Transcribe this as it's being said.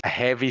a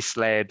heavy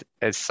sled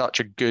is such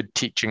a good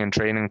teaching and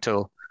training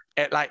tool.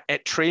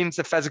 It trains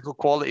the physical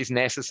qualities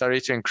necessary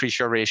to increase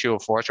your ratio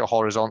of force, your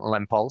horizontal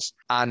impulse.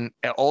 And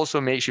it also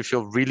makes you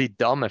feel really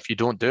dumb if you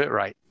don't do it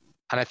right.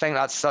 And I think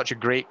that's such a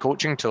great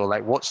coaching tool.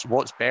 Like what's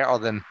better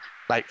than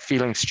like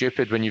feeling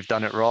stupid when you've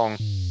done it wrong?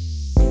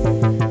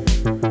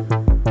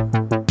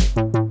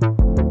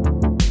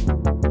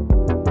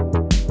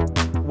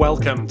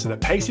 Welcome to the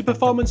Pacey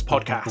Performance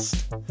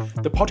Podcast,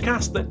 the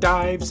podcast that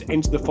dives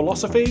into the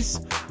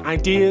philosophies,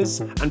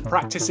 ideas, and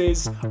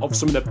practices of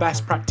some of the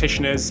best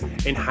practitioners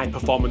in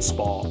high-performance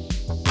sport.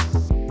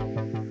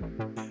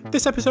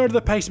 This episode of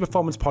the Pacey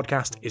Performance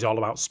Podcast is all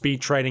about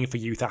speed training for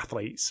youth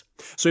athletes.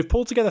 So we've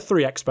pulled together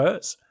three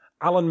experts,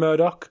 Alan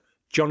Murdoch,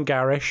 John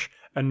Garrish,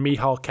 and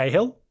Micheál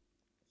Cahill,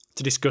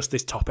 to discuss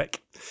this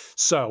topic.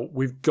 So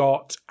we've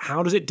got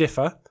how does it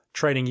differ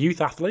training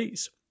youth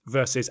athletes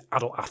versus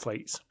adult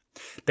athletes?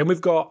 Then we've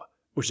got,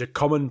 which is a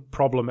common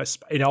problem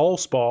in all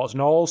sports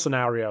and all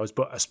scenarios,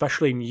 but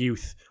especially in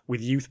youth, with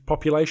youth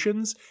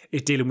populations,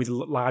 is dealing with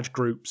large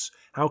groups.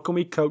 How can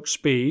we coach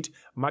speed,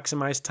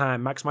 maximize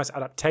time, maximize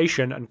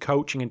adaptation and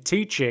coaching and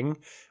teaching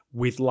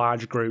with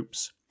large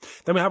groups?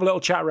 Then we have a little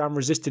chat around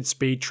resisted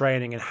speed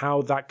training and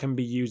how that can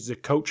be used as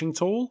a coaching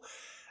tool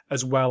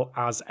as well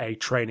as a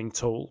training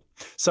tool.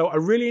 So a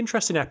really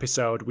interesting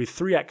episode with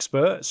three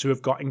experts who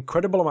have got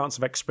incredible amounts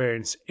of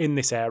experience in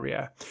this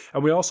area.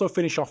 And we also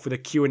finish off with a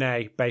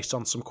Q&A based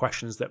on some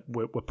questions that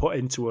were put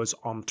into us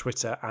on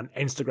Twitter and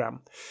Instagram.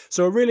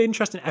 So a really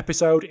interesting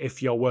episode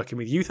if you're working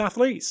with youth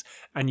athletes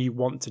and you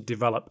want to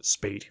develop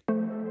speed.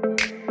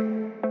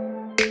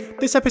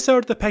 This episode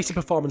of the Pacey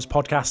Performance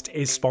Podcast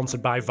is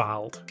sponsored by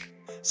Vald.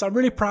 So I'm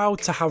really proud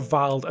to have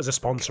Vald as a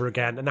sponsor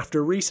again, and after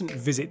a recent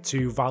visit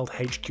to Vald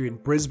HQ in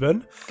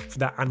Brisbane for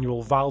their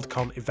annual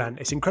ValdCon event,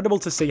 it's incredible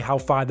to see how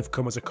far they've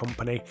come as a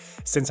company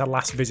since I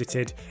last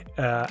visited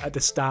at the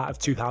start of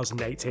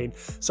 2018.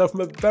 So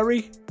from a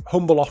very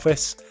humble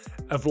office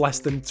of less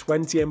than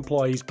 20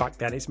 employees back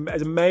then, it's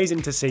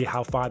amazing to see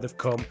how far they've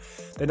come.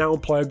 They now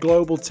employ a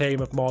global team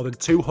of more than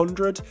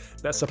 200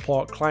 that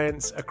support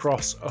clients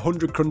across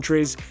 100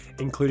 countries,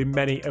 including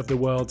many of the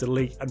world's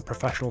elite and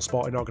professional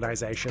sporting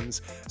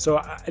organisations. So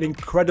an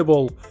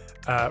incredible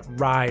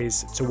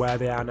rise to where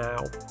they are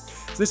now.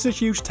 So this is a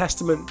huge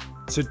testament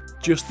to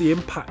just the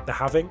impact they're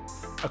having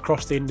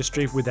across the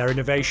industry with their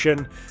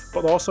innovation,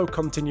 but also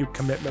continued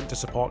commitment to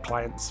support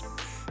clients.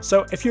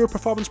 So if you're a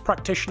performance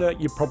practitioner,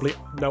 you probably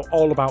know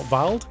all about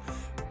Vald,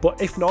 but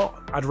if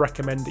not, I'd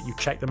recommend that you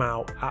check them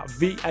out at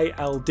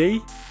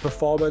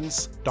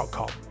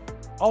valdperformance.com.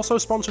 Also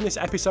sponsoring this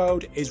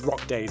episode is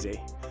Rock Daisy.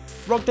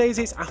 Rock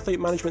Daisy's athlete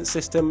management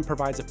system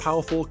provides a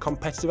powerful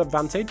competitive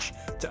advantage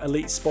to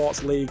elite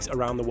sports leagues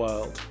around the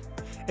world.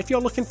 If you're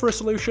looking for a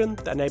solution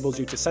that enables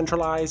you to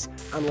centralize,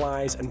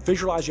 analyze, and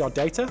visualize your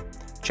data,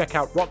 check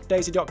out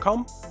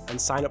rockdaisy.com and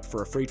sign up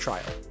for a free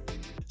trial.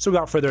 So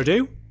without further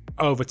ado,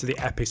 over to the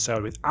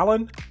episode with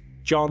Alan,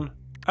 John,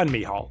 and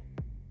Micheál.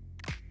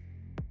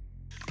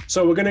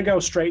 So we're going to go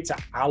straight to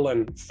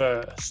Alan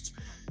first.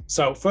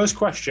 So first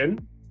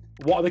question,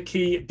 what are the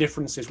key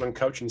differences when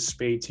coaching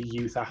speed to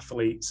youth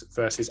athletes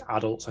versus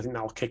adults? I think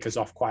that'll kick us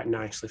off quite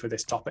nicely for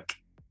this topic.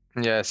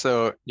 Yeah,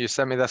 so you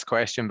sent me this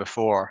question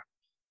before,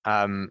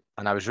 and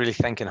I was really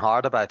thinking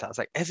hard about it. I was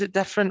like, is it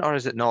different or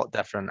is it not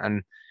different?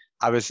 And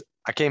I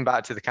came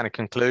back to the kind of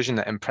conclusion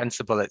that in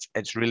principle,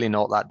 it's really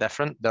not that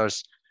different.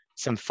 There's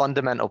some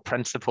fundamental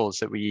principles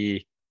that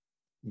we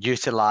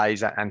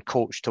utilize and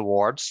coach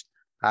towards,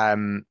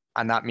 and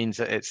that means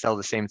that it's still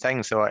the same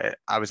thing. So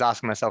I was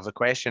asking myself the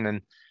question,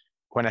 and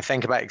when I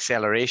think about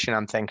acceleration,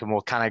 I'm thinking,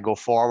 well, can I go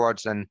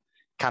forwards and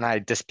can I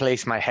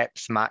displace my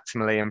hips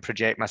maximally and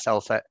project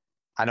myself at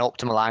an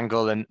optimal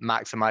angle and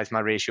maximize my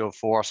ratio of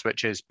force,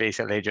 which is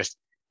basically just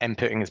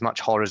inputting as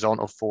much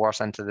horizontal force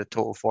into the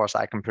total force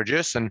I can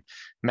produce and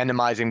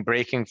minimizing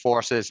braking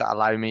forces that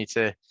allow me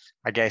to,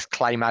 I guess,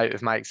 climb out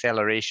of my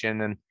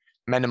acceleration and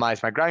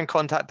minimize my ground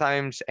contact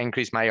times,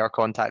 increase my air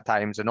contact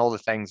times, and all the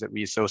things that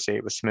we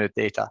associate with smooth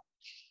data.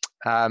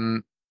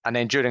 And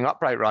then during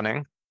upright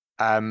running,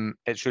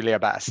 it's really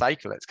about a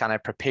cycle. It's kind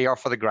of prepare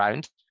for the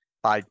ground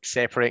by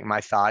separating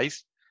my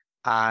thighs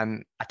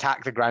and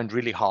attack the ground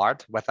really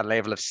hard with a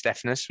level of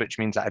stiffness, which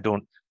means that I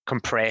don't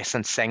compress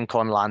and sink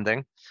on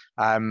landing,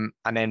 and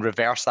then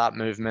reverse that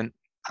movement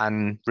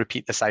and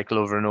repeat the cycle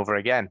over and over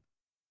again.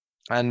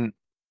 And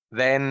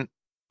then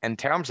in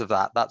terms of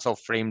that, that's all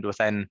framed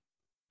within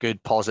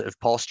good positive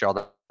posture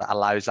that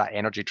allows that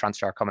energy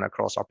transfer coming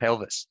across our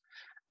pelvis.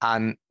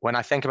 And when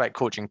I think about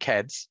coaching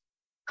kids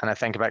and I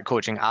think about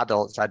coaching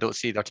adults, I don't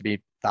see there to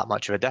be that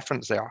much of a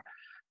difference there.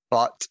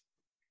 But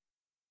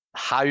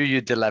how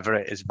you deliver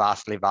it is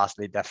vastly,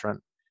 vastly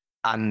different.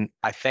 And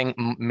I think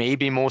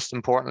maybe most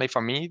importantly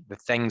for me, the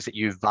things that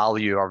you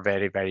value are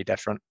very, very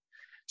different.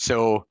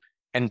 So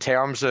in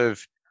terms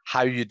of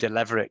how you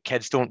deliver it,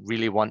 kids don't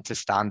really want to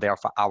stand there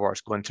for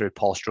hours going through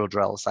postural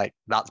drills. Like,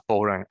 that's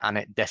boring and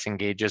it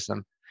disengages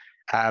them.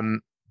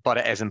 But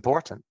it is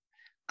important.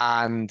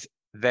 And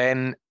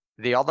then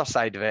the other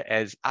side of it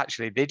is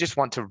actually they just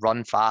want to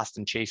run fast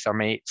and chase their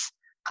mates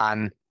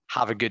and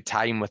have a good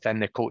time within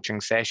the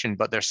coaching session,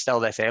 but there's still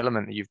this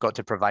element that you've got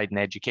to provide an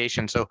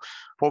education. So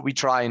what we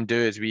try and do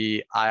is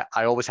I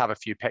always have a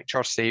few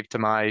pictures saved to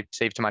my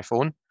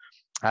phone.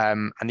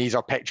 And these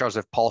are pictures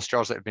of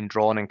postures that have been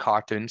drawn in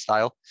cartoon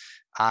style.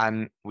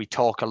 And we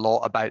talk a lot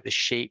about the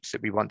shapes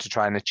that we want to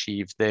try and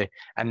achieve, the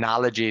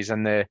analogies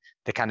and the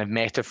kind of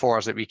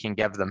metaphors that we can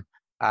give them.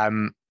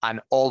 And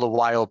all the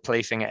while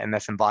placing it in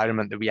this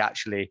environment that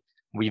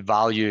we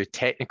value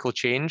technical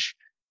change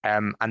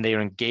and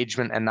their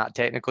engagement in that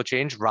technical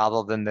change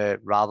rather than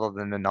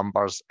the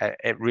numbers.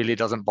 It really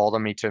doesn't bother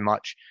me too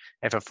much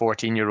if a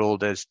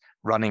 14-year-old is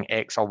running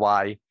X or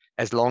Y,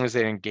 as long as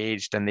they're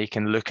engaged and they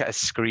can look at a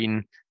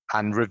screen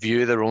and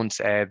review their own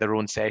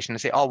session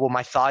and say, oh, well,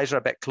 my thighs are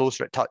a bit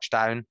closer at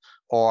touchdown,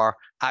 or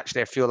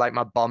actually I feel like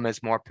my bum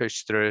is more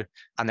pushed through,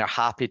 and they're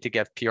happy to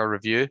give peer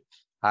review.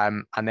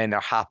 And then they're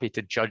happy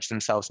to judge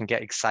themselves and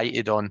get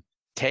excited on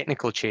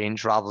technical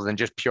change rather than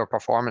just pure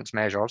performance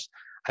measures.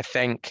 I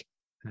think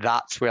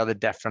that's where the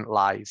difference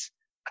lies.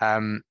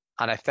 And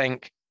I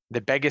think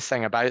the biggest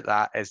thing about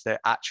that is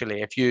that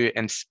actually, if you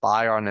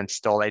inspire and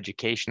install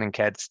education in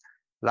kids,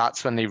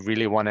 that's when they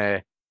really want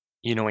to,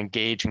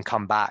 engage and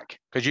come back.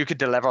 Because you could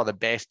deliver the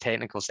best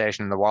technical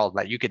session in the world,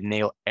 like you could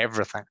nail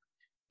everything.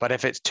 But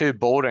if it's too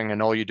boring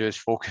and all you do is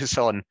focus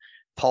on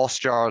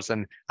postures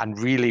and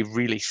really,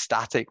 really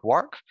static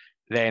work,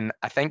 then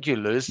I think you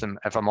lose them,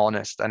 if I'm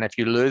honest. And if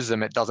you lose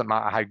them, it doesn't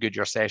matter how good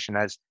your session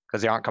is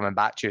because they aren't coming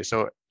back to you.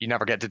 So you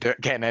never get to do it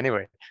again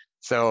anyway.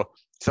 So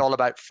it's all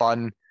about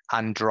fun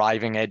and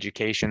driving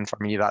education. For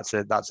me, that's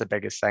the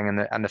biggest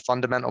thing. And the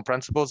fundamental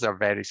principles are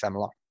very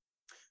similar.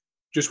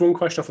 Just one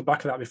question off the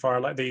back of that before I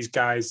let these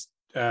guys,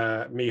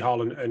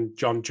 Micheál and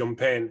John,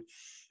 jump in.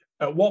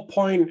 At what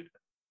point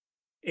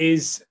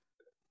is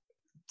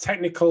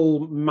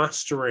technical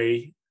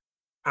mastery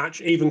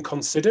actually even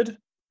considered?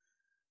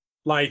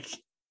 Like,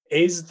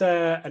 is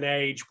there an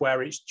age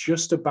where it's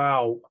just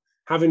about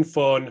having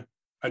fun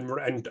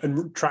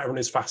and try to run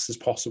as fast as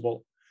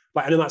possible?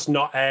 Like, I know that's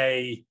not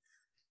a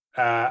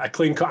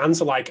clean cut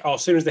answer. Like, oh,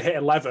 as soon as they hit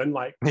 11,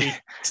 like we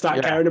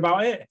start caring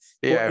about it.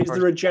 Yeah. But is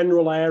there a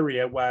general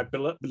area where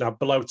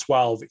below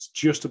 12, it's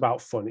just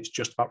about fun? It's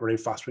just about running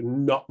fast. We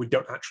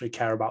don't actually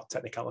care about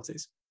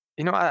technicalities.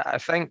 I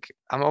think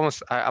I'm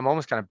almost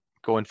kind of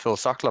going full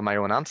circle on my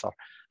own answer.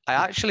 I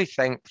actually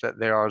think that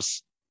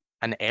there's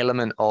an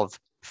element of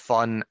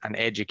fun and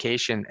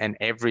education in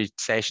every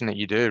session that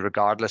you do,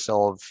 regardless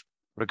of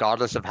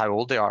how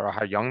old they are or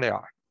how young they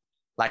are.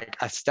 Like,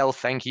 I still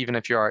think even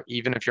if you're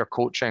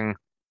coaching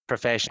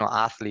professional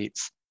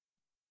athletes,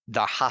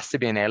 there has to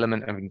be an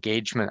element of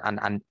engagement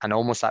and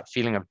almost that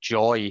feeling of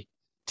joy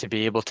to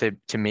be able to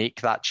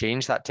make that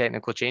change, that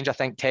technical change. I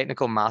think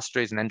technical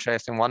mastery is an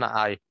interesting one.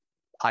 I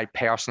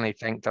personally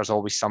think there's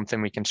always something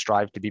we can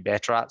strive to be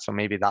better at. So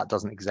maybe that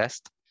doesn't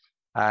exist.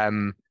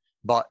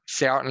 But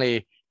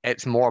certainly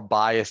it's more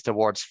biased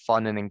towards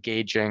fun and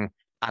engaging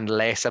and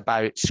less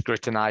about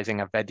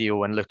scrutinizing a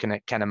video and looking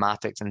at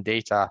kinematics and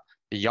data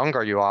the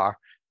younger you are.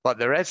 But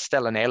there is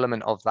still an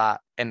element of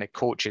that in the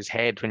coach's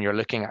head when you're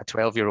looking at a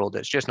 12-year-old.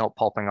 It's just not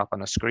popping up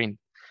on a screen.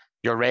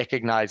 You're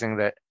recognizing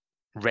that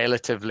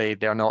relatively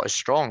they're not as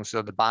strong.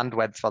 So the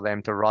bandwidth for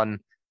them to run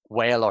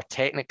well or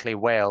technically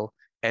well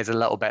is a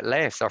little bit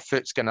less. Their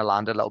foot's going to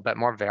land a little bit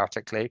more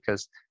vertically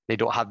because they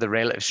don't have the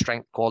relative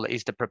strength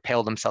qualities to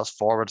propel themselves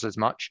forwards as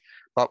much.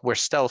 But we're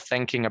still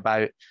thinking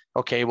about,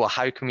 okay, well,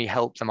 how can we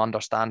help them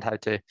understand how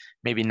to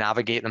maybe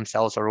navigate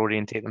themselves or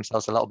orientate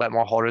themselves a little bit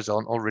more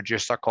horizontal,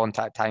 reduce their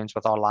contact times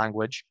with our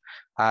language.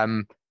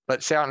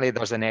 But certainly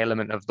there's an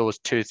element of those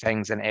two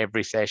things in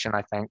every session,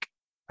 I think.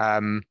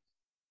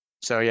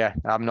 So yeah,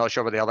 I'm not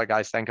sure what the other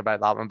guys think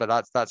about that one,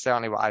 but that's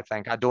certainly what I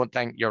think. I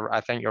think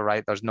you're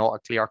right. There's not a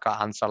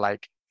clear-cut answer.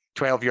 Like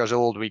 12 years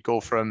old, we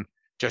go from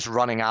just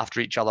running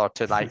after each other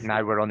to like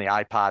now we're on the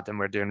iPad and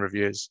we're doing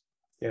reviews.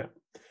 Yeah.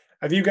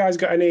 Have you guys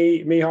got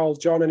any, Micheál,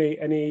 John,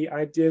 any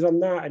ideas on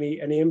that? Any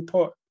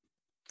input?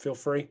 Feel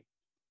free.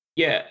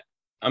 Yeah.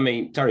 I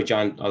mean, sorry,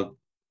 John, I'll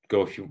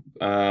go if you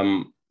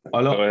I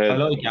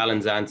like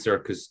Alan's answer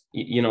because,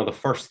 the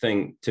first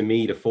thing to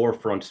me, the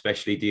forefront,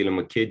 especially dealing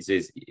with kids,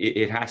 is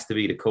it has to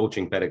be the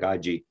coaching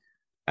pedagogy.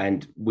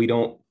 And we're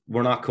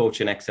not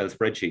coaching Excel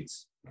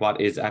spreadsheets.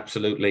 What is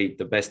absolutely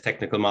the best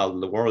technical model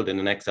in the world in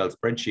an Excel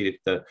spreadsheet,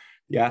 if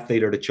the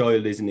athlete or the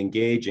child isn't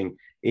engaging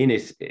in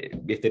it,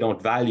 if they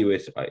don't value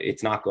it,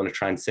 it's not going to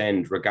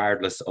transcend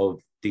regardless of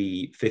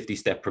the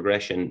 50-step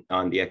progression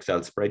on the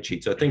Excel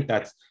spreadsheet. So I think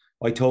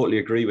I totally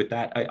agree with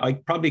that. I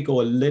probably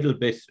go a little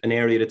bit, an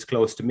area that's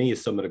close to me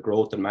is some of the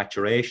growth and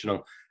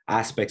maturational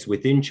aspects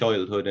within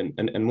childhood.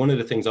 And one of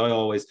the things I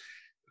always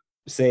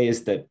say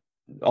is that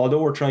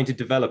although we're trying to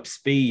develop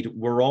speed,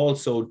 we're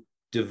also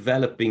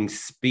developing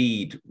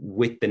speed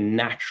with the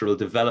natural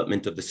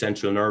development of the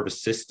central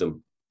nervous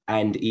system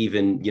and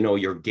even,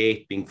 your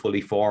gait being fully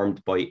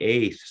formed by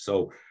 8.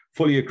 So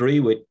fully agree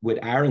with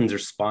Aaron's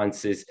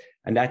responses.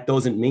 And that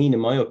doesn't mean, in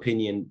my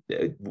opinion,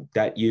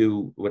 that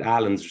with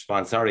Alan's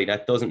response, sorry,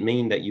 that doesn't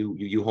mean that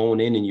you hone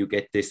in and you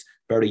get this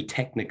very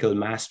technical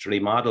mastery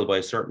model by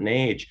a certain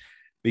age.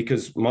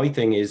 Because my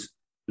thing is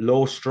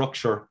low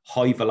structure,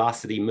 high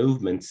velocity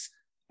movements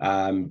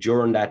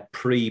during that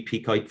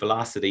pre-peak height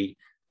velocity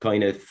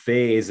kind of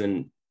phase.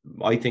 And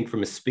I think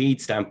from a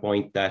speed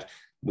standpoint that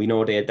we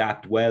know they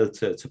adapt well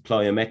to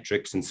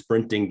plyometrics, and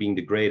sprinting being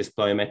the greatest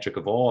plyometric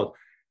of all,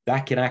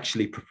 that can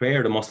actually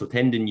prepare the muscle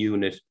tendon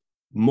unit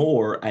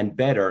more and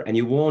better, and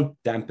you won't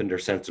dampen their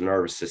central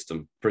nervous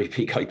system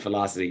pre-peak height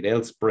velocity.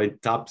 They'll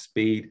sprint top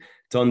speed,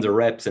 tons of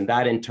reps, and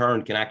that in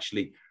turn can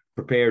actually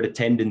prepare the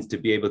tendons to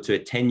be able to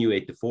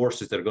attenuate the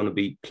forces that are going to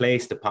be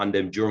placed upon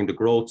them during the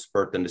growth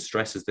spurt and the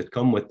stresses that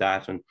come with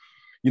that. And,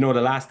 you know,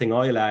 the last thing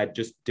I'll add,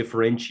 just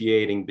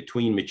differentiating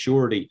between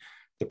maturity,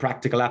 the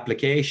practical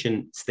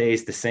application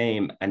stays the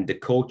same and the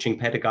coaching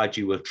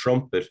pedagogy will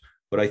trump it.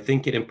 But I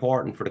think it's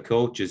important for the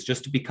coaches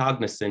just to be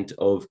cognizant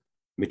of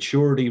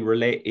maturity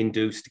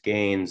induced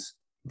gains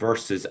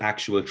versus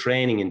actual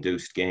training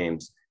induced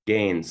gains.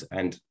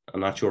 And I'm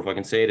not sure if I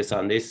can say this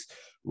on this,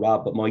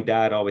 Rob, but my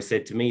dad always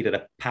said to me that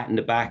a pat in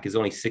the back is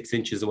only 6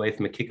 inches away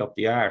from a kick up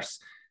the arse.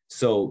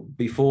 So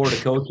before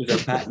the coaches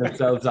are patting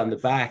themselves on the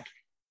back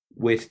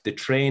with the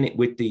training,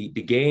 with the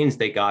gains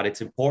they got, it's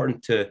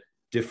important to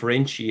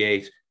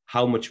differentiate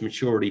how much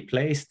maturity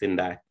placed in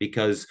that,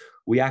 because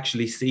we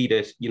actually see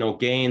that, you know,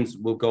 gains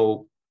will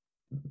go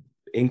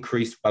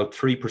increase about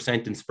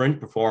 3% in sprint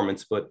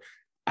performance, but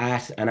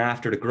at and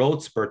after the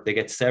growth spurt, they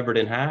get severed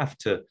in half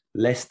to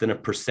less than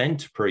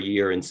 1% per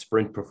year in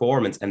sprint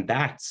performance. And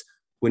that's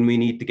when we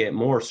need to get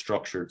more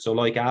structured. So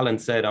like Alan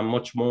said, I'm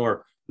much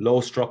more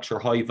low structure,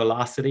 high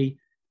velocity,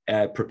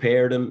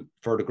 prepare them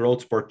for the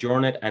growth spurt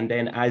during it. And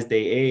then as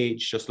they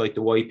age, just like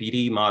the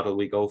YPD model,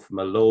 we go from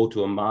a low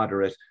to a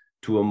moderate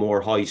to a more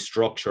high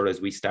structure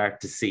as we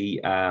start to see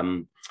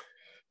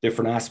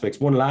different aspects.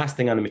 One last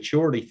thing on the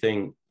maturity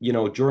thing, you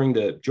know, during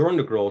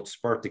the growth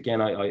spurt,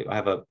 again,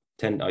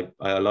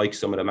 I like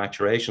some of the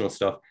maturational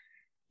stuff.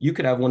 You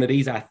could have one of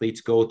these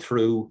athletes go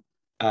through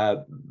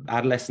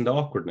adolescent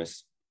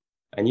awkwardness,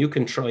 and you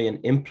can try and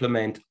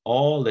implement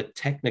all the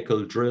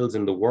technical drills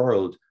in the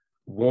world,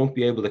 won't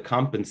be able to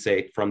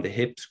compensate from the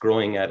hips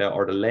growing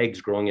or the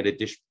legs growing at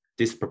a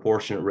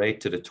disproportionate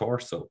rate to the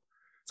torso.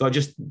 So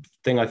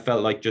I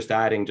felt like just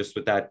adding just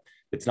with that,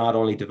 it's not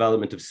only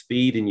development of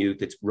speed in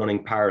youth, it's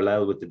running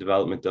parallel with the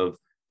development of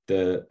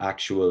the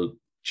actual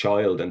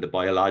child and the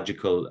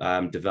biological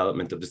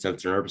development of the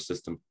central nervous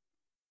system.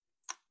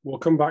 We'll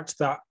come back to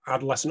that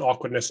adolescent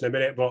awkwardness in a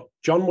minute, but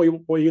John, were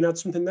you going to add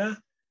something there?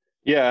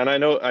 Yeah, and I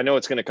know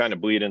it's going to kind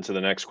of bleed into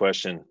the next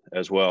question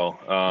as well.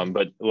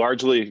 But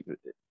largely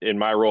in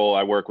my role,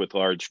 I work with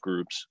large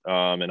groups,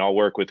 and I'll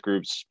work with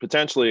groups.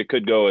 Potentially, it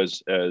could go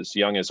as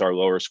young as our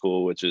lower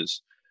school, which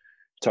is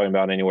talking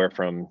about anywhere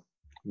from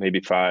maybe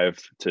 5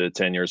 to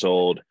 10 years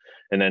old,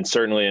 and then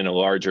certainly in a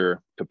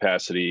larger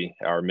capacity,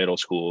 our middle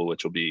school,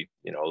 which will be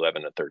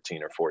 11 to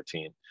 13 or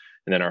 14,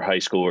 and then our high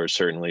schoolers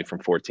certainly from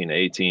 14 to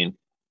 18.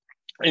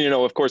 And,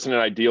 of course, in an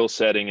ideal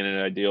setting, in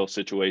an ideal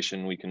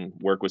situation, we can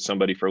work with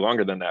somebody for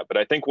longer than that. But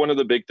I think one of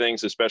the big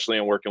things, especially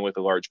in working with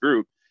a large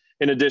group,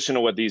 in addition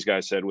to what these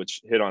guys said,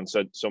 which hit on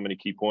so many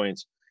key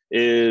points,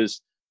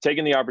 is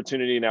taking the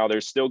opportunity. Now,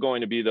 there's still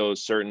going to be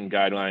those certain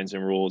guidelines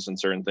and rules and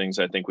certain things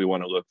I think we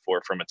want to look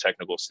for from a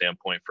technical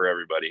standpoint for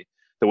everybody.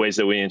 The ways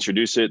that we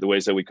introduce it, the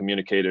ways that we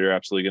communicate it are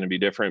absolutely going to be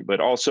different.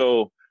 But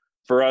also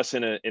for us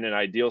in an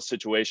ideal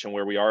situation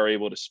where we are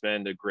able to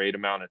spend a great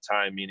amount of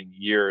time, meaning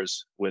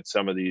years, with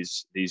some of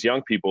these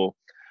young people,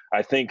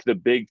 I think the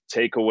big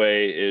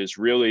takeaway is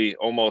really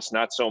almost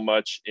not so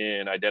much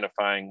in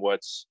identifying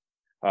what's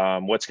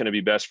going to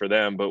be best for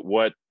them, but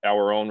what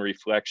our own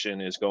reflection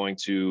is going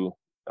to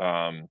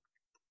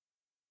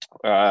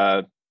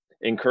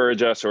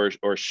encourage us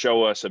or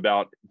show us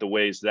about the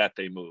ways that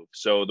they move.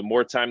 So the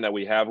more time that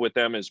we have with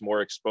them is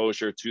more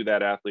exposure to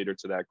that athlete or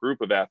to that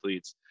group of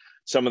athletes.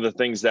 Some of the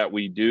things that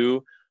we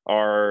do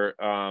are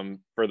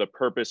for the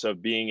purpose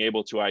of being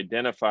able to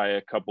identify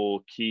a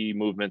couple key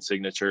movement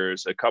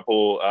signatures,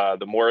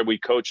 the more we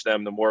coach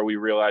them, the more we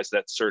realize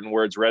that certain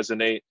words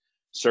resonate,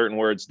 certain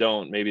words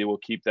don't. Maybe we'll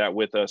keep that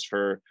with us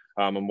for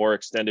a more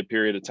extended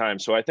period of time.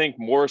 So I think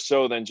more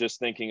so than just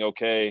thinking,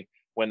 okay,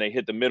 when they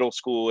hit the middle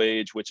school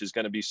age, which is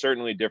going to be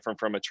certainly different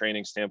from a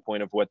training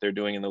standpoint of what they're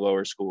doing in the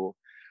lower school.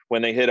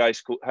 When they hit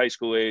high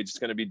school age, it's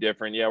going to be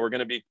different. Yeah, we're going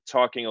to be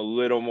talking a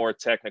little more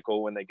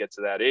technical when they get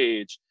to that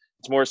age.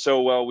 It's more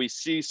so, well, we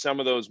see some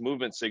of those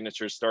movement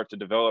signatures start to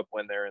develop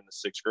when they're in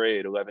the 6th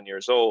grade, 11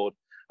 years old.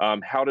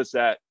 How does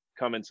that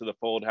come into the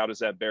fold? How does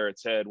that bear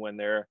its head when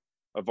they're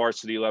a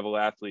varsity level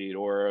athlete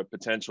or a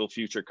potential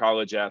future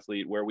college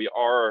athlete, where we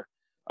are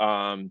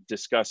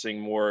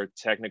discussing more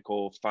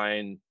technical,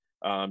 fine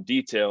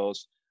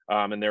details,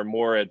 and they're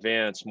more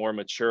advanced, more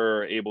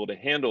mature, able to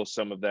handle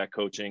some of that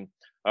coaching,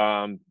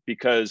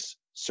 because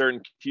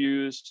certain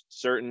cues,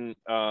 certain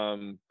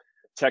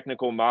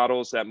technical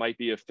models that might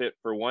be a fit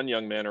for one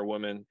young man or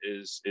woman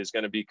is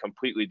going to be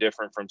completely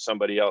different from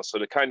somebody else. So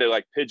to kind of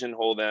like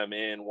pigeonhole them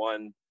in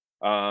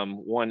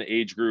one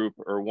age group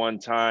or one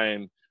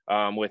time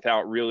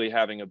without really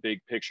having a big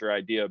picture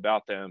idea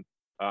about them,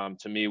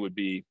 to me would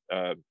be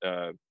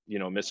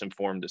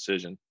misinformed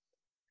decision.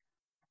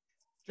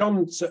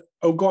 John,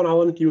 go on,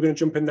 Alan. You were going to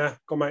jump in there.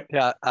 Go on, mate.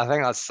 Yeah, I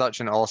think that's such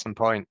an awesome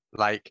point.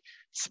 Like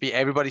speed,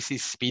 everybody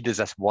sees speed as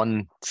this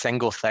one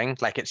single thing,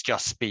 like it's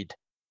just speed.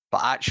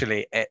 But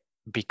actually,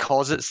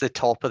 because it's the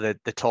top of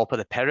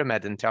the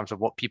pyramid in terms of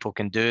what people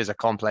can do as a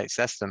complex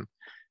system,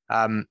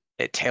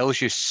 it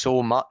tells you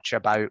so much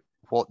about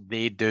what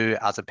they do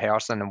as a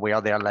person and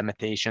where their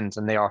limitations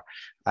and their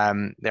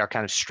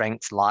kind of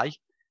strengths lie.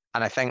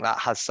 And I think that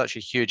has such a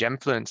huge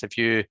influence if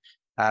you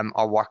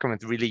are working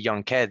with really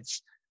young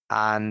kids.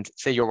 And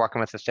say you're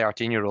working with a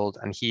 13-year-old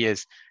and he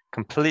is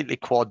completely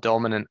quad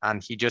dominant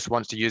and he just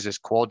wants to use his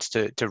quads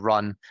to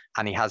run,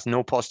 and he has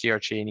no posterior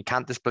chain, he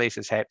can't displace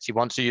his hips, he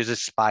wants to use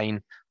his spine,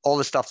 all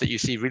the stuff that you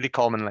see really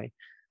commonly.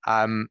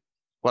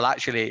 Well,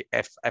 actually,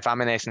 if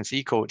I'm an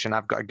S&C coach and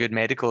I've got a good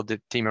medical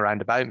team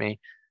around about me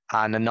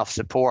and enough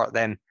support,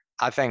 then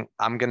I think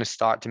I'm going to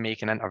start to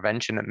make an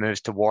intervention that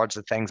moves towards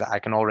the things that I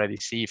can already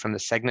see from the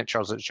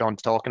signatures that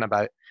Sean's talking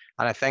about.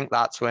 And I think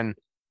that's when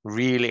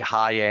really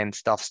high-end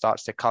stuff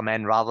starts to come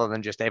in, rather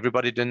than just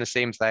everybody doing the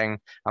same thing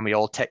and we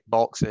all tick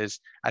boxes.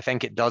 I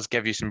think it does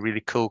give you some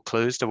really cool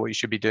clues to what you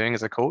should be doing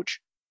as a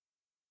coach.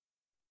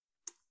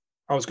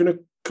 I was going to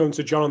come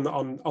to John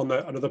on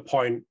another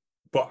point,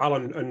 but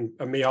Alan and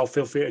Micheál,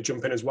 feel free to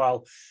jump in as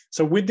well.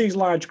 So with these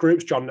large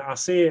groups, John, I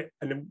see it,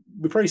 and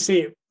we probably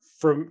see it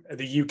from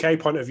the UK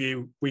point of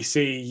view. We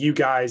see you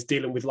guys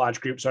dealing with large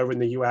groups over in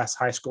the US,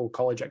 high school,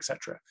 college,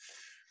 etc.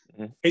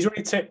 Is there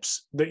any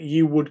tips that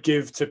you would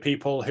give to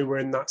people who are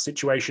in that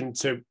situation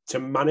to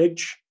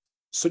manage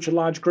such a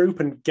large group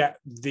and get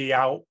the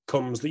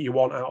outcomes that you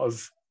want out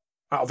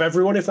of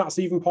everyone, if that's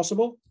even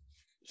possible?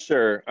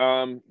 Sure.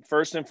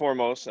 First and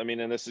foremost, I mean,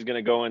 and this is going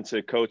to go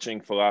into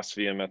coaching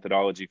philosophy and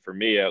methodology for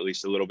me, at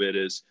least a little bit,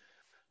 is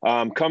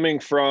coming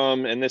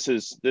from, and this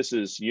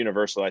is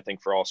universal, I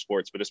think, for all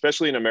sports, but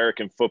especially in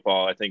American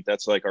football, I think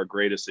that's like our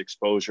greatest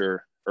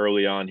exposure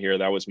early on here.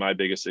 That was my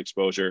biggest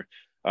exposure.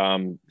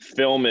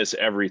 Film is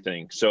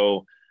everything.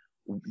 So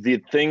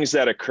the things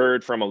that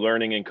occurred from a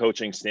learning and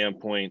coaching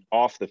standpoint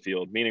off the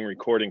field, meaning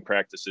recording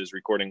practices,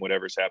 recording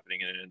whatever's happening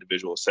in an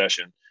individual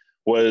session,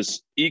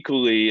 was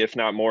equally, if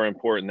not more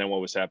important than what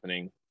was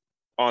happening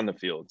on the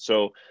field.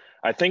 So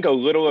I think a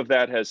little of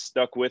that has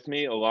stuck with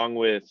me, along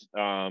with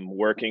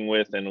working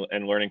with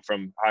and learning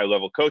from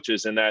high-level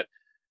coaches, in that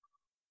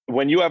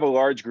when you have a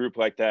large group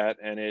like that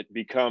and it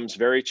becomes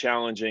very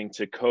challenging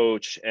to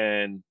coach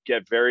and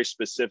get very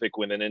specific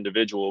with an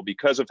individual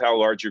because of how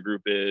large your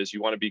group is,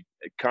 you want to be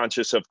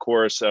conscious, of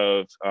course,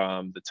 of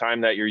the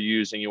time that you're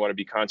using. You want to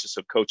be conscious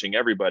of coaching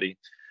everybody.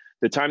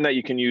 The time that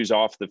you can use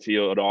off the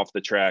field, off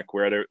the track,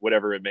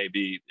 whatever it may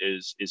be,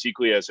 is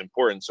equally as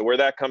important. So where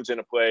that comes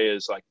into play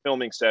is like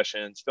filming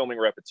sessions, filming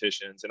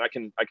repetitions, and I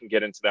can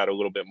get into that a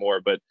little bit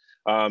more, but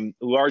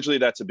largely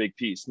that's a big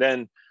piece.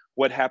 Then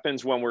what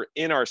happens when we're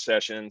in our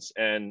sessions,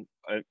 and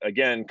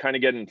again, kind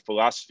of getting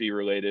philosophy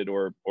related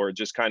or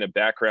just kind of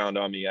background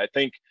on me, I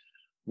think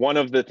one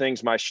of the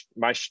things,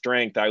 my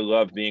strength, I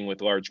love being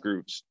with large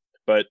groups.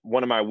 But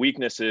one of my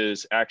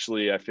weaknesses,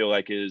 actually, I feel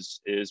like is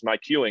my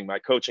cueing, my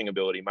coaching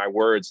ability, my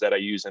words that I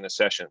use in a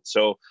session.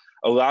 So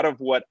a lot of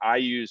what I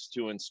use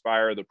to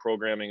inspire the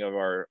programming of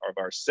our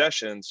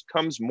sessions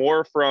comes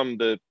more from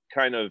the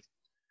kind of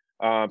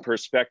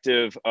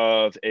perspective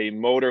of a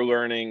motor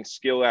learning,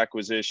 skill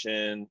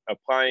acquisition,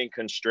 applying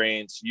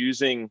constraints,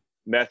 using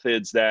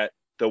methods that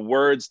the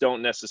words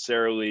don't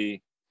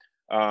necessarily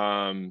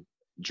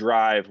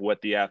drive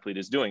what the athlete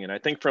is doing. And I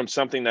think from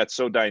something that's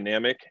so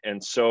dynamic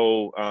and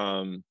so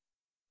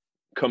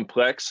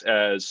complex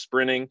as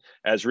sprinting,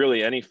 as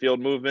really any field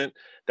movement,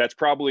 that's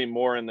probably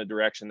more in the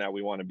direction that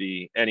we want to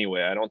be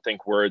anyway. I don't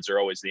think words are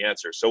always the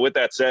answer. So with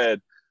that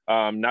said,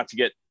 not to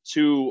get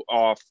too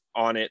off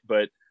on it,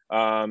 but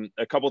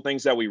a couple of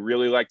things that we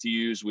really like to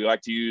use. We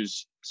like to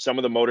use some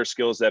of the motor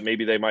skills that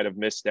maybe they might have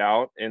missed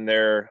out in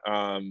their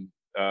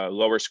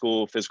lower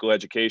school physical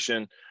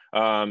education,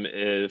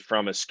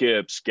 from a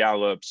skips,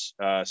 gallops,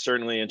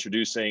 certainly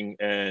introducing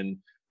and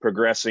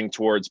progressing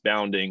towards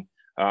bounding.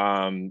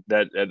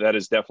 That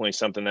is definitely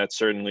something that's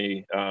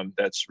certainly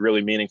that's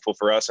really meaningful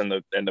for us. And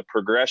the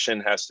progression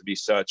has to be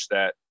such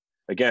that,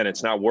 again,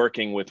 it's not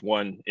working with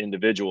one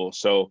individual.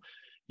 So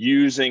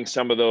using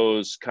some of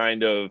those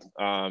kind of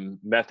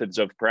methods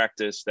of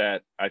practice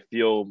that I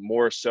feel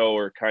more so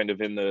are kind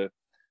of in the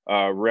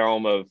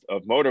realm of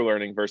motor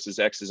learning versus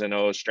X's and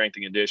O's, strength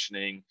and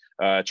conditioning,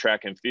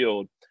 track and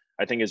field,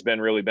 I think has been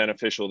really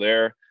beneficial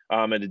there.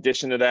 In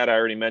addition to that, I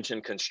already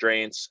mentioned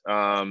constraints.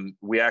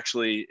 We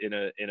actually, in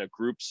a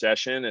group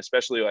session,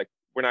 especially, like,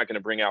 we're not going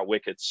to bring out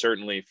wickets,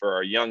 certainly for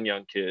our young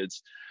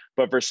kids,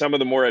 but for some of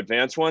the more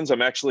advanced ones,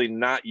 I'm actually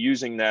not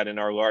using that in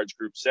our large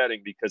group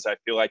setting because I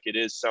feel like it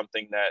is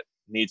something that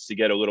needs to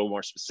get a little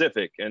more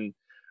specific. And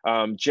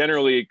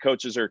Generally,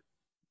 coaches are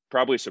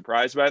probably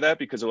surprised by that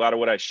because a lot of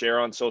what I share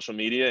on social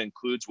media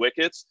includes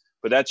wickets,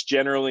 but that's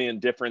generally in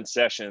different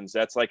sessions.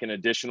 That's like an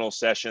additional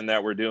session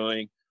that we're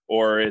doing,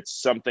 or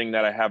it's something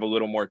that I have a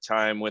little more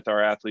time with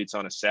our athletes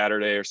on a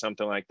Saturday or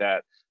something like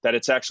that, that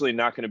it's actually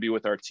not going to be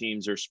with our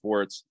teams or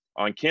sports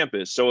on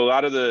campus. So a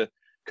lot of the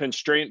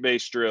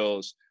constraint-based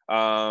drills,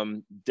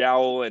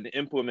 dowel and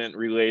implement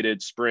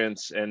related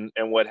sprints and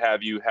what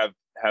have you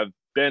have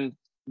been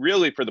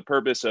really for the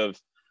purpose of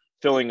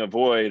filling a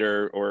void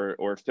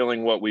or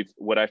filling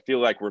what I feel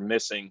like we're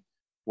missing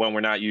when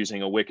we're not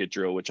using a wicket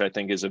drill, which I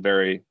think is a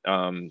very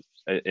an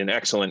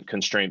excellent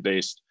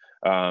constraint-based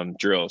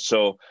drill.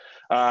 So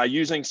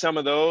using some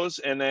of those,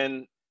 and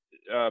then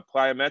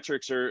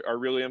plyometrics are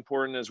really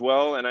important as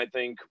well. And I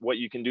think what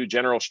you can do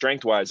general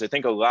strength-wise, I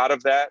think a lot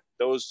of that,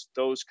 those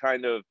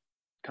kind of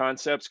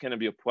concepts can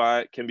be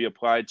applied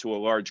to a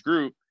large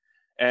group,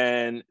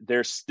 and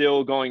they're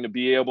still going to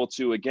be able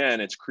to,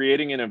 again, it's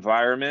creating an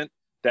environment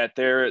that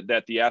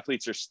the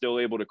athletes are still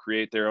able to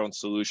create their own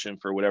solution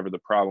for whatever the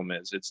problem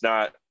is. It's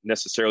not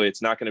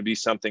going to be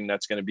something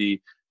that's going to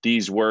be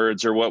these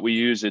words or what we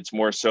use. It's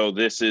more so,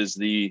 this is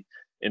the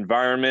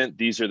environment.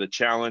 These are the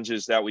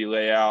challenges that we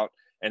lay out.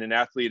 And an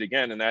athlete,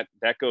 again, and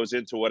that goes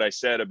into what I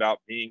said about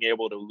being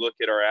able to look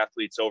at our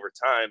athletes over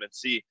time and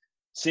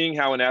seeing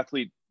how an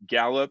athlete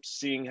gallops,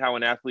 seeing how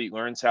an athlete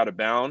learns how to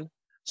bound,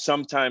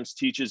 sometimes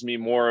teaches me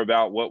more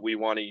about what we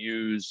want to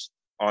use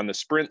on the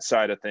sprint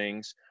side of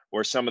things,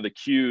 or some of the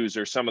cues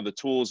or some of the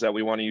tools that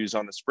we want to use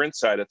on the sprint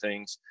side of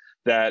things,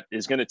 that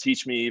is going to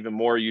teach me even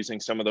more using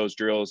some of those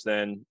drills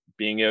than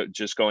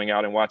just going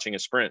out and watching a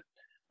sprint.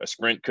 A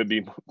sprint could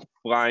be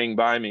flying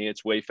by me.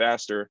 It's way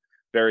faster,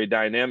 very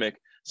dynamic.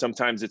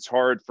 Sometimes it's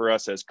hard for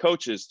us as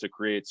coaches to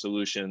create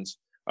solutions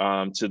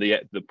to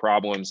the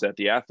problems that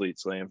the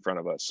athletes lay in front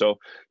of us. So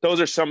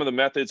those are some of the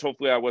methods.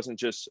 Hopefully I wasn't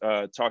just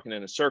talking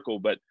in a circle,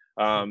 but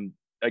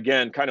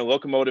again, kind of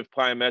locomotive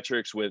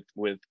plyometrics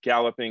with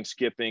galloping,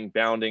 skipping,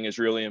 bounding is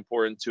really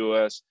important to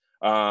us.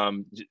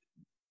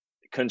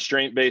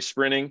 Constraint-based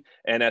sprinting.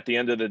 And at the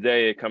end of the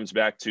day, it comes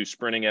back to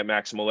sprinting at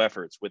maximal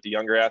efforts. With the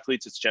younger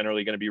athletes, it's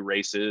generally going to be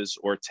races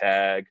or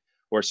tag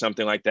or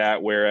something like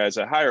that. Whereas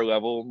a higher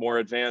level, more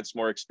advanced,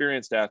 more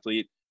experienced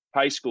athlete,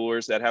 high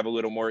schoolers that have a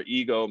little more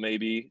ego,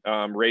 maybe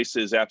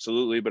races,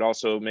 absolutely, but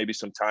also maybe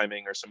some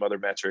timing or some other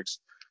metrics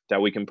that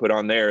we can put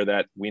on there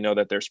that we know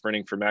that they're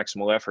sprinting for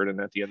maximal effort.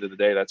 And at the end of the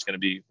day,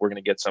 we're going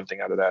to get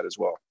something out of that as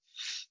well.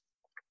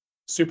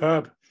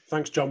 Superb.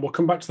 Thanks, John. We'll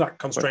come back to that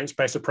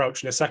constraints-based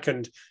approach in a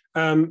second.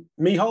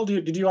 Micheál,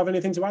 did you have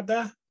anything to add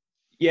there?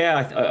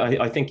 Yeah,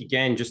 I think,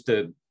 again, just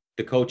the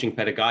coaching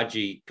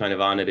pedagogy kind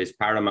of on it is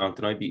paramount.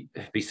 And I'd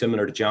be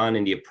similar to John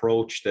in the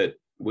approach that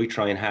we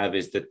try and have,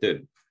 is that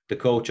the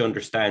coach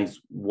understands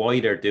why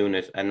they're doing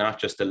it and not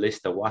just a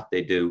list of what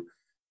they do.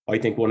 I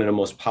think one of the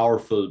most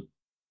powerful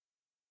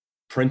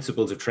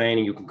principles of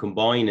training you can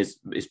combine is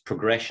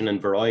progression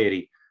and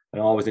variety.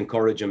 And I always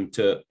encourage them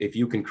to, if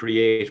you can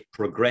create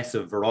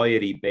progressive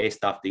variety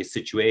based off the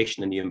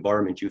situation and the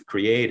environment you've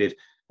created,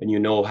 and you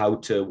know how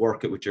to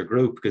work it with your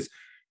group, because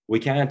we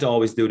can't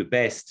always do the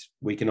best.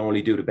 We can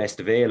only do the best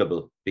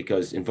available,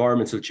 because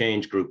environments will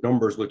change, group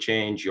numbers will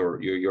change,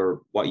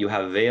 your what you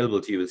have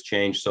available to you has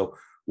changed. So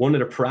one of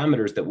the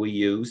parameters that we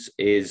use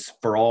is,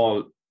 for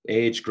all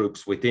age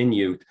groups within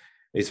youth,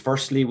 is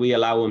firstly, we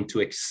allow them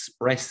to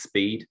express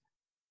speed.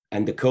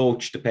 And the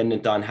coach,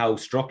 dependent on how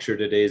structured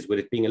it is, with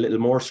it being a little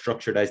more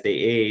structured as they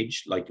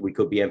age, like we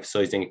could be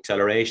emphasizing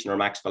acceleration or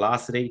max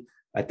velocity.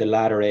 At the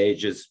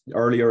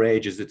earlier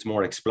ages, it's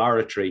more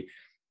exploratory.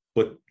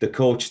 But the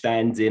coach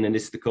stands in, and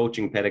this is the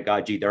coaching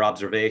pedagogy, their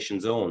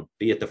observation zone,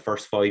 be it the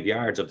first 5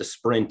 yards of the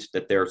sprint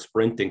that they're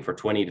sprinting for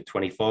 20 to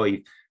 25,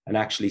 and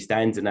actually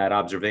stands in that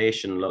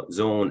observation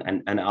zone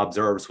and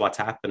observes what's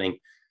happening.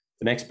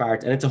 The next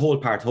part, and it's a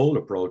whole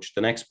approach.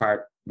 The next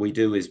part we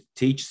do is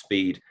teach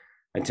speed.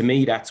 And to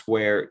me, that's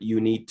where you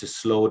need to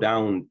slow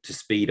down to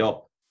speed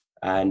up.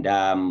 And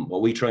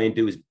what we try and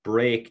do is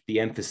break the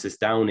emphasis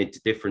down into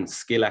different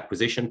skill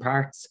acquisition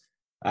parts.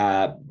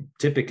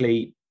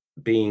 Typically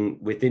being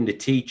within the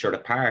teach, or the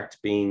part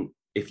being,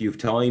 if you've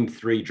timed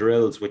 3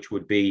 drills, which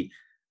would be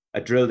a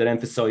drill that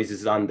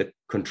emphasizes on the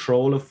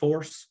control of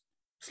force,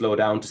 slow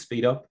down to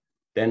speed up.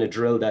 Then a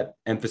drill that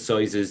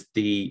emphasizes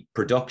the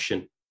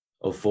production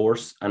of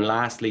force. And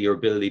lastly, your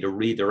ability to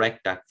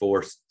redirect that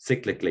force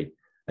cyclically.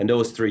 And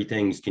those 3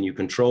 things, can you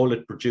control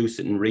it, produce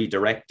it, and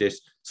redirect it,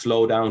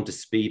 slow down to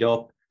speed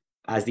up?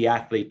 As the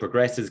athlete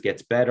progresses,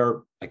 gets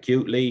better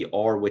acutely,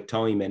 or with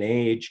time and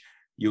age,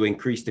 you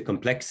increase the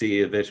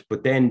complexity of it.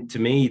 But then, to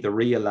me, the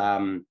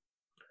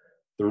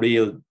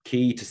real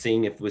key to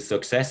seeing if it was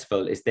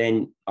successful is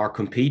then our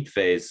compete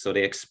phase. So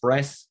they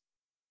express,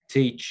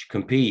 teach,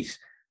 compete.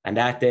 And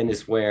that then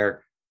is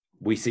where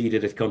we see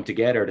that it come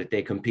together, that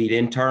they compete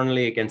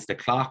internally against the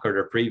clock or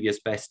their previous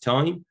best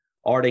time,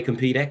 or they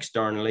compete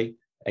externally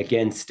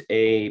against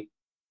a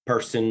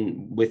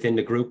person within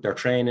the group they're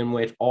training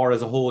with, or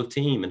as a whole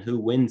team, and who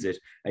wins it.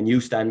 And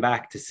you stand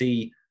back to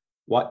see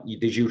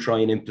did you try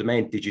and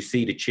implement? Did you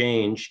see the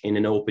change in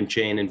an open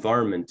chain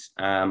environment?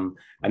 And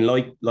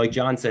like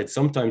John said,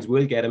 sometimes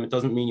we'll get them. It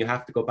doesn't mean you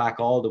have to go back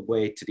all the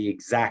way to the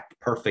exact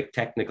perfect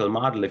technical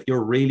model. If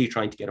you're really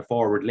trying to get a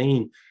forward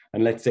lean,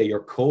 and let's say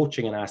you're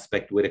coaching an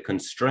aspect with a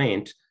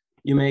constraint,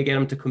 you may get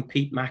them to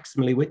compete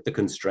maximally with the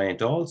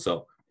constraint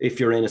also, if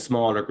you're in a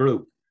smaller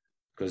group.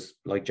 Because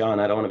like John,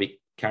 I don't want to be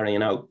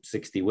carrying out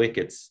 60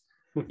 wickets,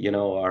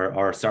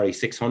 or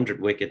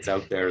 600 wickets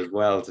out there as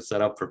well to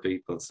set up for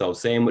people. So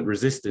same with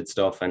resisted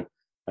stuff. And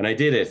I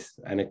did it.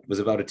 And it was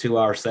about a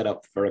 2-hour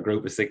setup for a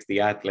group of 60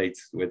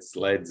 athletes with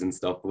sleds and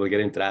stuff. But we'll get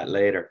into that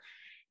later.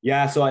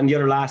 Yeah. So, and the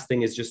other last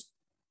thing is just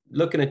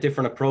looking at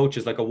different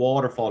approaches, like a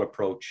waterfall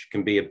approach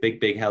can be a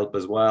big help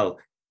as well,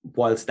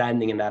 while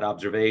standing in that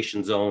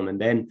observation zone. And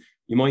then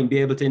you might be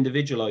able to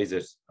individualize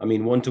it. I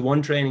mean,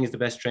 one-to-one training is the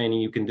best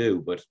training you can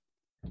do, but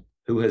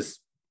who has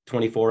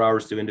 24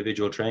 hours to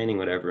individual training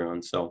with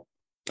everyone? So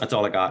that's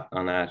all I got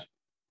on that.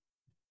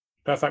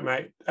 Perfect,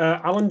 mate.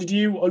 Alan, did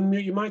you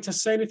unmute your mic to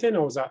say anything,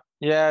 or was that?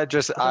 Yeah,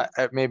 just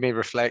it made me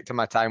reflect on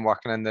my time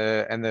working in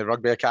the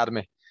rugby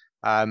academy,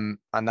 and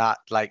that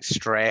like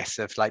stress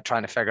of like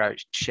trying to figure out,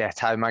 shit,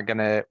 how am I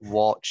gonna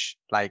watch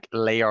like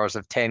layers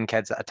of 10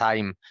 kids at a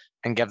time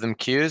and give them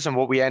cues? And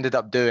what we ended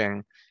up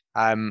doing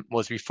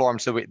was we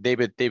formed, so they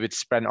would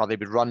sprint, or they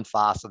would run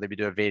fast, or they would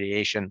do a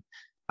variation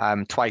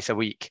twice a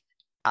week.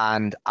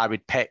 And I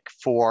would pick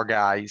 4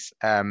 guys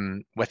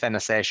within a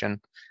session.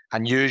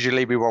 And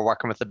usually we were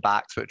working with the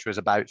backs, which was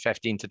about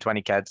 15 to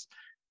 20 kids.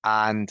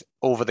 And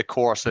over the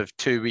course of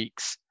 2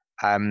 weeks,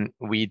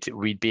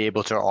 we'd be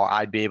able to, or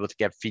I'd be able to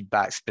give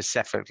feedback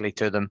specifically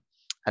to them.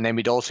 And then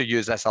we'd also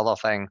use this other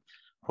thing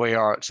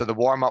where, so the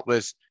warm-up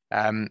was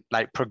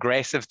like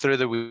progressive through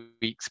the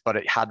weeks, but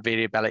it had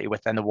variability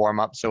within the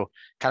warm-up. So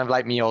kind of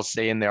like Micheál's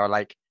saying there,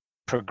 like,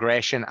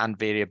 progression and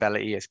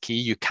variability is key.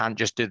 You can't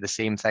just do the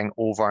same thing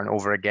over and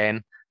over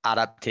again.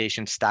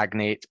 Adaptation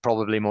stagnates.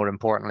 Probably more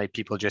importantly,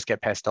 people just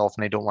get pissed off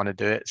and they don't want to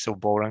do it. It's so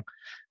boring.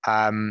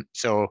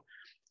 So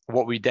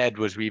what we did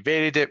was we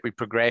varied it, we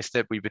progressed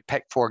it. We would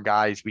pick 4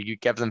 guys, we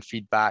could give them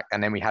feedback,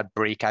 and then we had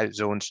breakout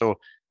zones. So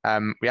I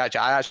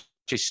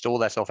actually stole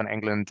this off an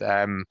England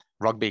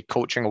rugby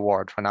coaching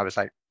award when I was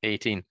like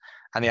 18,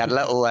 and they had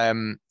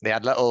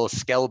little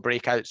skill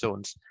breakout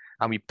zones,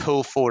 and we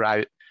pull 4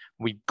 out.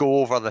 We go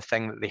over the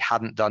thing that they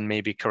hadn't done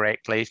maybe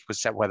correctly,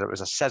 whether it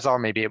was a scissor,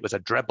 maybe it was a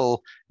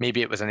dribble,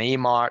 maybe it was an A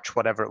march,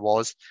 whatever it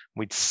was.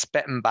 We'd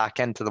spit them back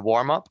into the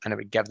warm-up, and it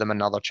would give them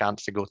another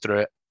chance to go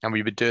through it. And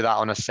we would do that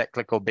on a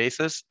cyclical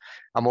basis.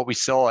 And what we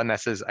saw, and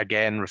this is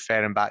again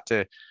referring back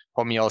to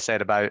what Micheál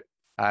said about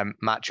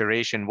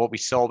maturation, what we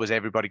saw was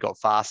everybody got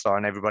faster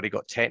and everybody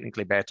got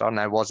technically better.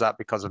 Now, was that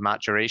because of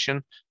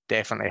maturation?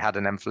 Definitely had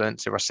an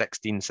influence. They were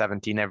 16,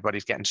 17,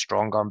 everybody's getting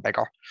stronger and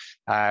bigger.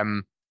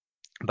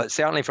 But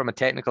certainly from a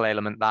technical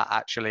element, that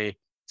actually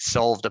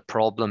solved a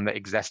problem that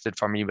existed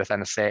for me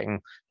within a setting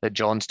that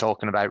John's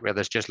talking about, where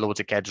there's just loads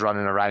of kids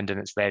running around and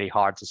it's very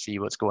hard to see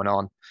what's going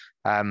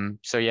on.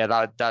 So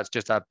yeah, that's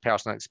just a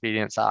personal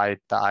experience that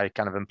I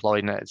kind of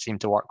employed, and it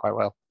seemed to work quite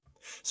well.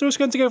 So it's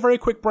going to go a very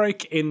quick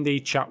break in the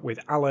chat with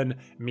Alan,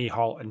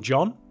 Micheál and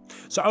John.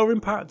 So over in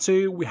part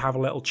 2, we have a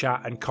little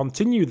chat and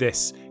continue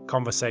this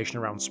conversation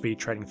around speed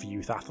training for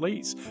youth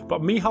athletes.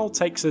 But Micheál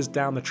takes us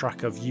down the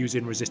track of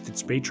using resisted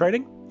speed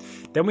training.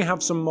 Then we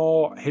have some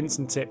more hints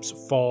and tips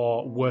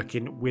for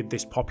working with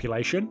this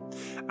population.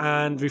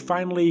 And we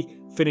finally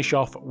finish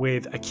off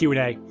with a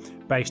Q&A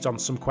based on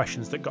some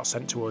questions that got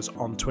sent to us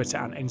on Twitter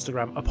and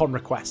Instagram upon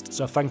request.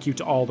 So thank you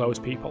to all those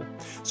people.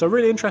 So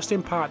really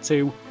interesting part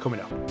 2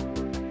 coming up.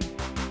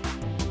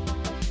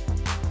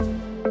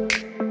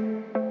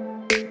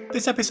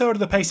 This episode of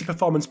the Pacey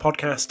Performance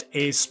Podcast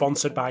is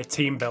sponsored by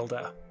Team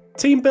Builder.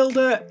 Team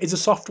Builder is a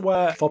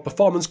software for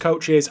performance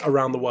coaches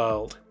around the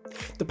world.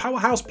 The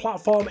Powerhouse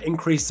platform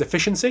increases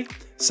efficiency,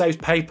 saves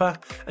paper,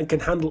 and can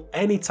handle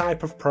any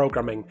type of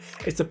programming.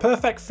 It's the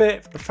perfect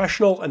fit for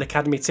professional and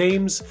academy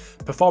teams,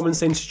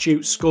 performance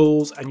institutes,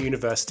 schools, and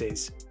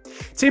universities.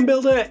 Team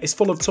Builder is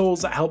full of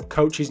tools that help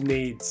coaches'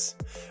 needs.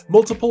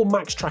 Multiple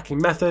max tracking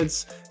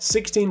methods,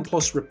 16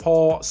 plus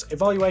reports,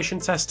 evaluation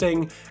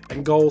testing,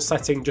 and goal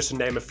setting, just to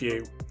name a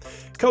few.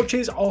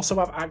 Coaches also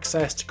have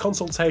access to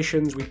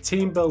consultations with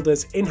Team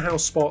Builder's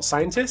in-house sports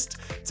scientist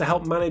to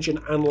help manage and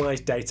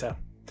analyse data.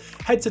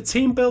 Head to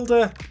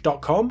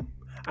teambuilder.com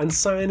and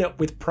sign up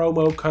with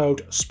promo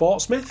code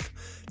SPORTSMITH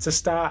to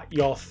start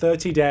your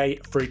 30-day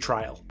free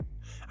trial.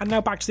 And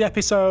now back to the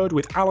episode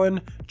with Alan,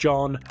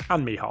 John,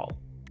 and Micheál.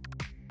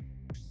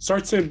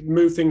 Sorry to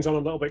move things on a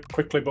little bit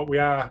quickly, but we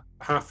are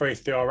halfway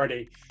through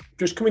already.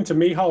 Just coming to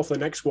Micheál for the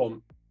next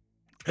one.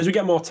 As we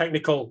get more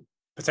technical,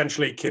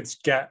 potentially kids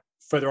get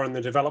further on in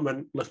the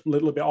development, a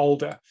little bit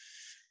older.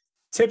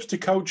 Tips to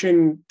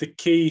coaching the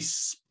key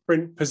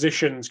sprint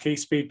positions, key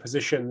speed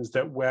positions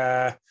that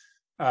we're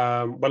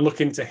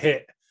looking to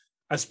hit.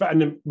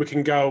 And we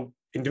can go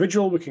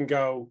individual, we can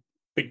go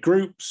big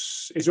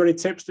groups. Is there any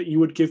tips that you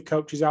would give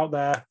coaches out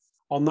there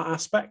on that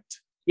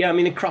aspect? Yeah, I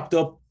mean, it cropped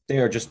up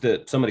there, just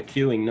some of the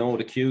cueing,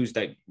 the cues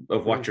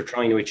of what you're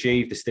trying to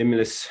achieve, the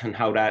stimulus, and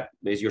how that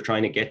is you're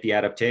trying to get the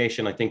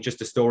adaptation. I think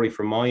just a story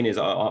from mine is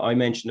I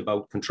mentioned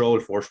about control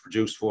force,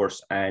 produce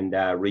force, and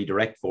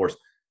redirect force.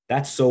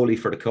 That's solely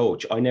for the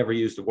coach. I never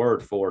used the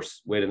word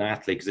force with an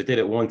athlete because I did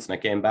it once and I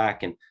came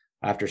back and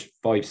after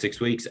 5-6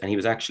 weeks and he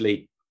was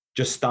actually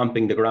just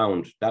stomping the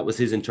ground. That was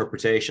his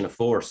interpretation of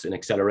force and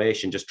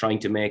acceleration, just trying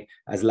to make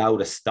as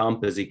loud a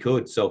stomp as he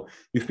could. So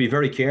you have to be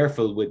very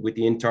careful with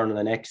the internal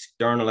and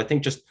external. I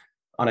think just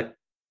on a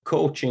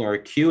coaching or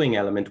a cueing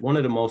element, one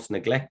of the most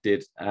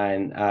neglected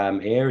and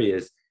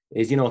areas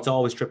is, it's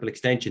always triple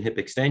extension, hip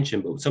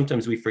extension, but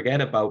sometimes we forget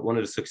about one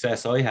of the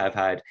success I have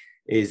had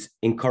is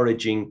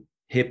encouraging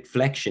hip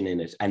flexion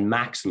in it and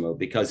maximal,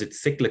 because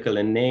it's cyclical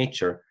in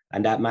nature.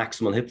 And that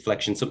maximal hip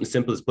flexion, something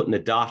simple as putting a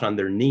dot on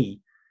their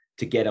knee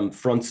to get them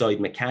front side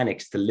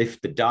mechanics to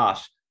lift the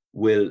dot,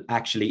 will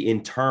actually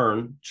in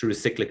turn through the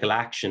cyclical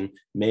action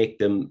make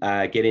them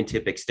get into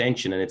hip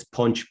extension. And it's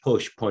punch,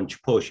 push,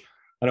 punch, push.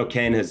 I know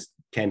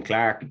Ken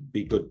Clark,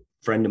 be a good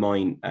friend of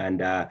mine,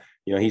 and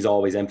he's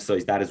always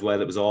emphasized that as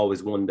well. It was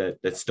always one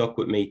that stuck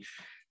with me.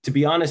 To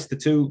be honest, the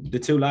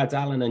two lads,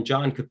 Alan and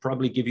John, could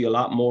probably give you a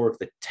lot more of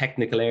the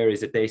technical areas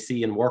that they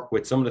see and work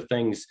with. Some of the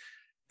things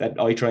that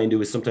I try and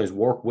do is sometimes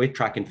work with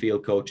track and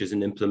field coaches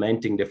and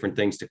implementing different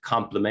things to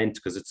complement,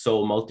 because it's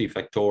so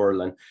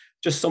multifactorial. And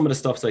just some of the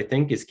stuff I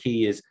think is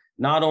key is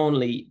not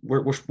only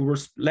we're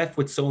left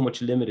with so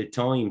much limited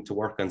time to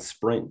work on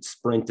sprint,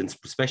 and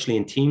especially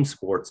in team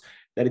sports,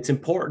 that it's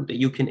important that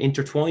you can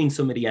intertwine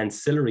some of the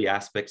ancillary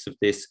aspects of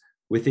this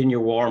within your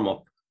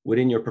warm-up,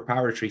 within your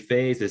preparatory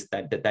phases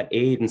that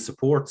aid and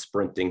support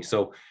sprinting.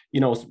 So,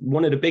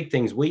 one of the big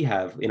things we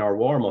have in our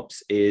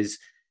warm-ups is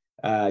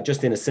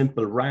just in a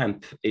simple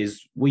ramp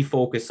is we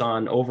focus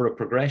on, over a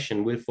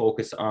progression, we'll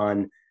focus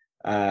on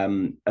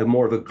a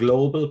more of a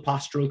global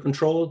postural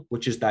control,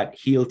 which is that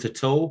heel to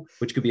toe,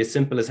 which could be as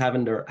simple as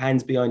having their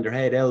hands behind their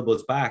head,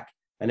 elbows back.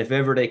 And if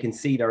ever they can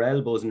see their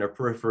elbows in their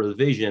peripheral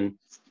vision,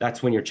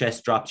 that's when your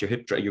chest drops, your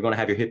hip, you're going to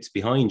have your hips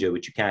behind you,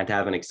 which you can't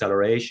have in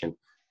acceleration.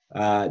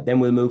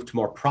 Then we'll move to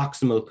more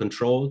proximal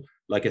control,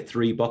 like a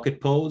 3-bucket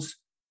pose,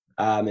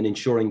 and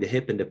ensuring the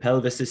hip and the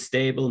pelvis is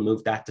stable,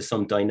 move that to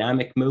some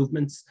dynamic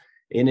movements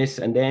in it.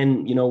 And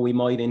then, we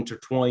might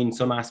intertwine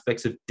some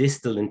aspects of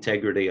distal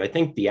integrity. I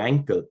think the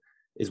ankle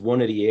is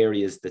one of the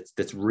areas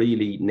that's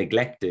really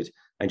neglected,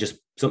 and just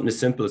something as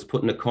simple as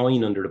putting a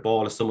coin under the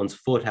ball of someone's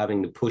foot,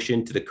 having to push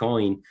into the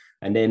coin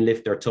and then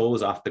lift their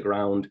toes off the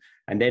ground,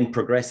 and then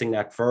progressing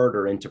that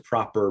further into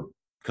proper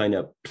kind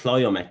of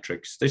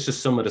plyometrics. There's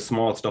just some of the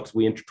small stuff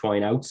we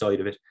intertwine outside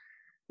of it.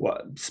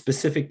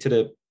 Specific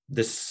to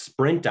the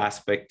sprint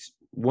aspect,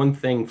 one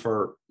thing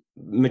for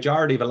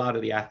majority of a lot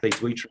of the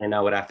athletes we train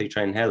now at Athlete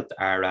Training Health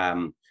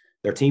are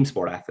they're team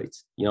sport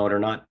athletes. They're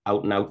not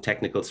out and out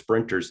technical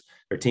sprinters.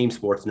 They're team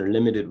sports and they're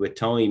limited with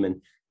time.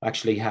 And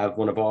actually have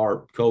one of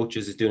our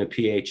coaches is doing a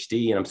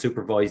PhD and I'm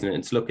supervising it.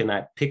 And it's looking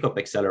at pickup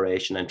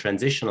acceleration and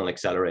transitional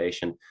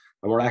acceleration.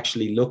 And we're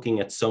actually looking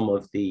at some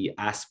of the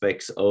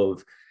aspects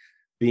of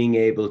being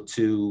able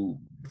to,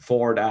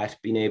 for that,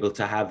 being able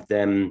to have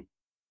them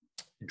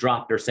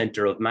drop their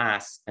center of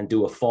mass and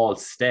do a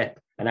false step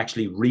and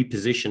actually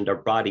reposition their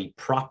body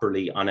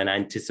properly on an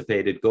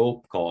anticipated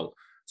go call.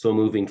 So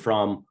moving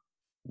from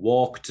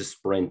walk to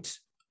sprint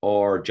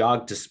or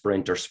jog to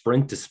sprint or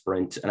sprint to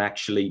sprint, and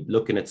actually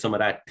looking at some of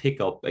that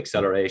pickup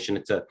acceleration.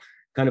 It's a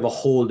kind of a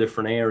whole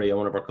different area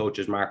one of our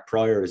coaches, Mark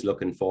Pryor, is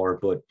looking for.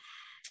 But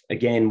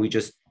again, we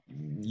just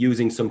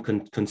using some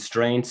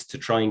constraints to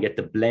try and get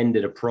the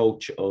blended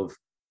approach of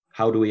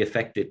how do we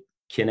affect it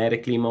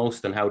kinetically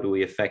most and how do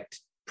we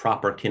affect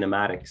proper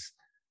kinematics.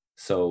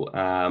 So,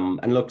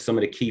 and look, some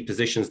of the key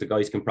positions the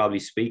guys can probably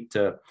speak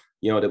to,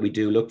 that we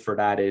do look for.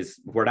 That is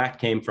where that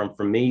came from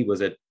me, was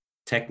a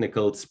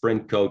technical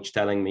sprint coach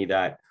telling me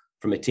that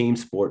from a team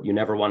sport, you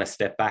never want to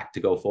step back to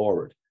go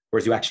forward,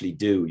 whereas you actually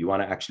do. You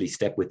want to actually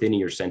step within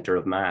your center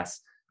of mass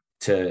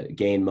to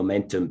gain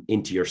momentum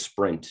into your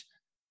sprint.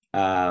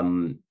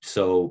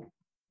 So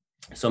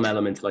some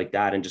elements like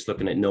that, and just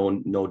looking at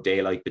no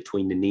daylight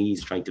between the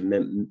knees, trying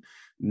to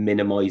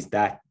minimize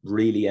that,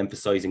 really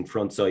emphasizing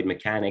front side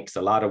mechanics.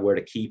 A lot of where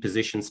the key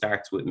position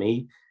starts with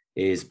me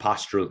is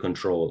postural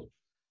control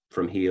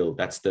from heel.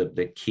 That's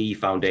the key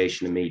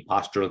foundation of me,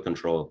 postural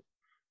control.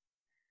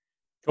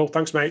 Cool.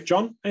 Thanks, mate.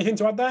 John, anything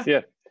to add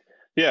there?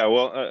 Yeah.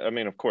 Well, I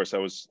mean, of course,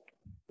 those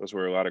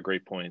were a lot of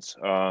great points.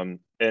 And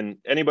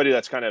anybody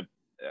that's kind of,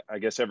 I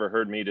guess, ever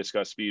heard me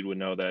discuss speed would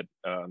know that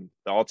the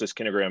Altus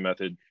kinegram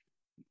method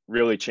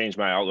really changed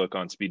my outlook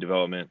on speed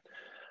development,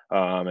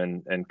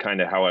 and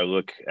kind of how I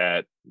look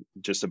at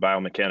just a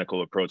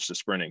biomechanical approach to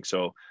sprinting.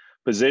 So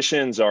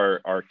positions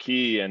are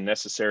key and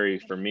necessary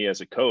for me as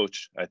a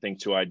coach, I think,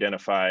 to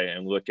identify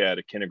and look at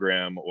a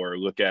kinegram or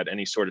look at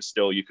any sort of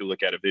still. You could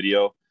look at a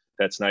video.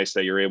 That's nice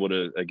that you're able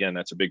to, again,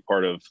 that's a big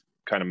part of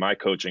kind of my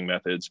coaching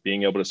methods,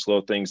 being able to slow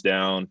things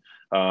down.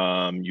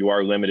 You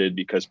are limited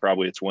because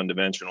probably it's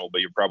one-dimensional, but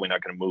you're probably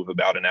not going to move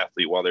about an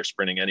athlete while they're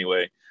sprinting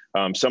anyway.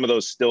 Some of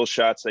those still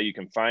shots that you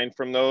can find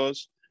from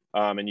those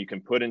and you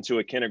can put into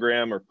a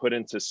kinogram or put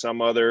into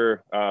some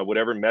other,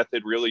 whatever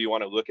method really you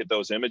want to look at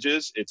those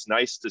images, it's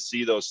nice to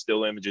see those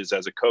still images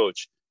as a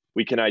coach.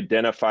 We can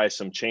identify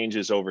some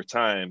changes over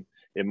time.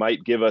 It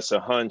might give us a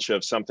hunch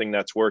of something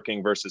that's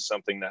working versus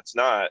something that's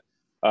not.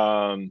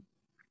 And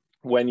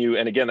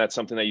again, that's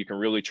something that you can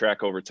really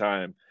track over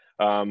time.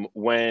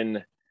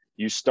 When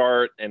you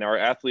start, and our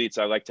athletes,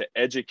 I like to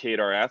educate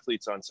our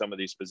athletes on some of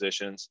these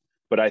positions,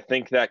 but I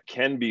think that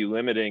can be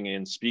limiting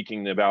in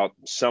speaking about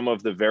some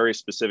of the very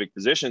specific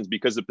positions,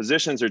 because the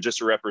positions are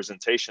just a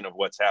representation of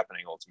what's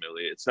happening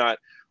ultimately. It's not,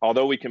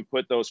 although we can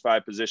put those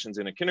 5 positions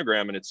in a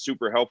kinogram and it's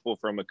super helpful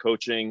from a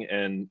coaching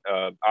and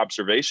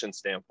observation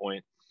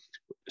standpoint,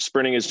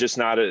 sprinting is just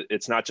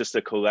it's not just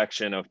a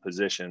collection of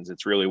positions.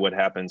 It's really what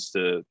happens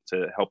to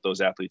help those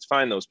athletes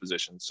find those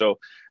positions. So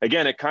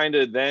again, it kind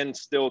of then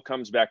still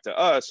comes back to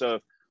us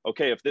of,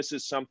 okay, if this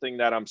is something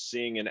that I'm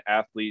seeing an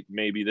athlete,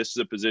 maybe this is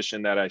a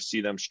position that I see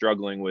them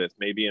struggling with,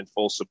 maybe in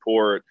full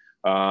support.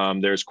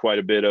 There's quite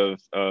a bit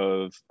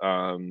of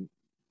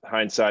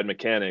hindside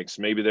mechanics.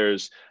 Maybe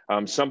there's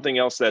something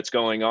else that's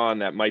going on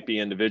that might be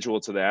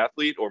individual to the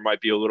athlete or might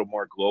be a little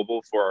more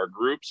global for our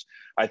groups.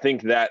 I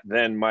think that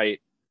then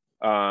might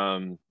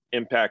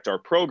impact our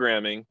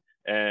programming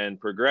and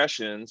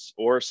progressions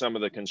or some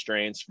of the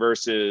constraints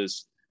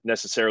versus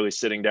necessarily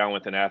sitting down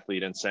with an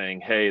athlete and saying,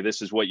 hey,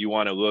 this is what you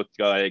want to look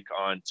like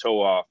on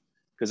toe off,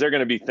 because they're going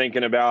to be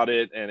thinking about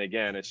it. And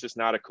again, it's just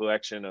not a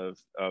collection of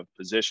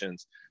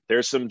positions.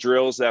 There's some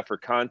drills that for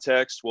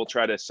context, we'll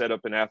try to set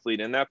up an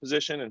athlete in that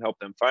position and help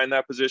them find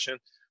that position.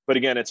 But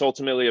again, it's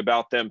ultimately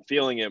about them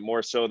feeling it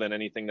more so than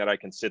anything that I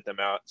can sit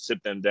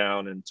them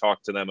down and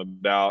talk to them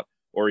about,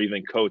 or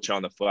even coach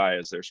on the fly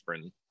as they're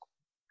sprinting.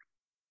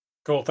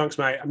 Cool. Thanks,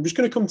 mate. I'm just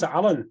going to come to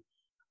Alan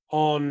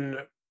on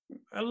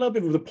a little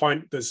bit of the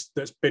point that's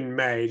been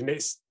made, and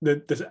it's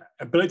the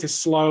ability to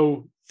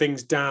slow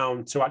things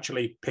down to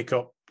actually pick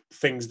up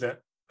things that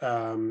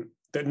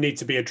need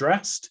to be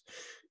addressed.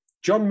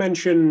 John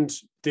mentioned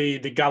the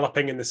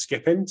galloping and the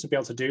skipping to be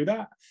able to do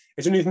that.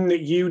 Is there anything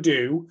that you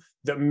do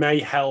that may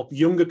help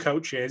younger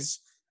coaches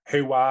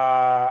who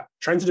are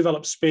trying to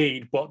develop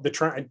speed, but they're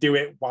trying to do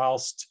it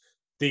whilst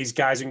these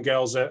guys and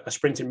girls are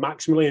sprinting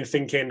maximally and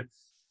thinking,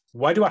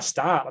 where do I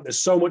start? Like, there's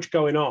so much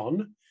going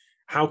on.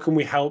 How can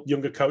we help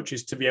younger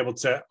coaches to be able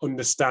to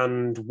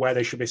understand where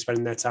they should be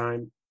spending their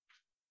time?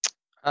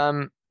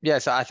 Yeah,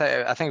 so I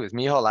think it was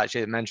Micheál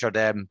actually that mentioned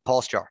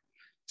posture.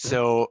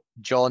 So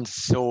John's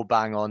so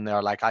bang on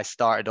there. Like, I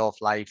started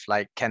off life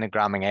like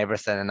kinogramming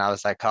everything, and I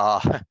was like,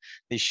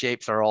 these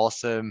shapes are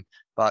awesome,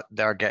 but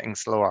they're getting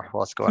slower.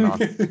 What's going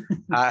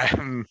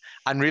on?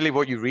 And really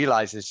what you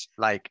realize is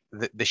like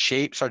the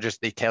shapes are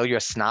just, they tell you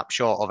a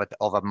snapshot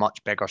of a much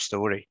bigger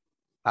story.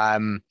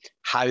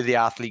 How the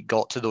athlete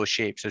got to those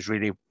shapes is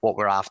really what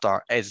we're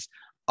after.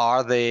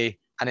 Are they,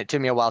 and it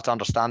took me a while to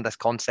understand this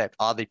concept,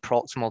 are they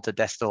proximal to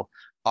distal?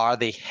 Are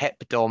they hip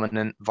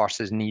dominant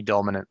versus knee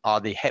dominant?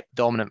 Are they hip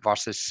dominant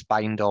versus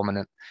spine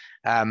dominant?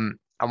 And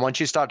once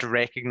you start to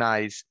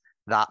recognize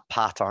that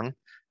pattern,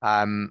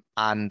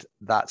 and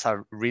that's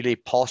a really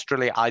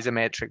posturally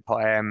isometric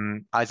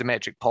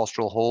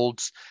postural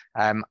holds,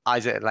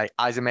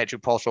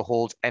 isometric postural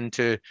holds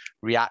into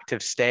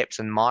reactive steps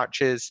and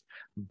marches,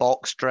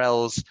 box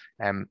drills,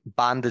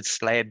 banded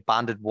sled,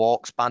 banded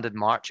walks, banded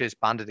marches,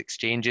 banded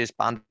exchanges,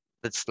 banded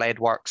sled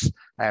works,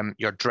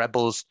 your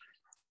dribbles,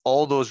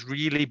 all those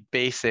really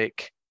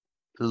basic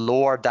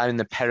lower down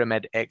the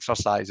pyramid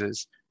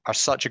exercises are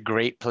such a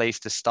great place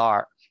to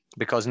start,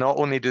 because not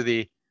only do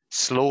they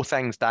slow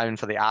things down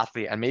for the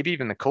athlete and maybe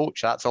even the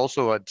coach, that's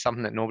also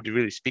something that nobody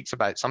really speaks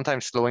about.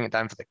 Sometimes slowing it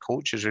down for the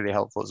coach is really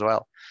helpful as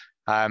well.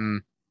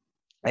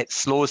 It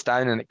slows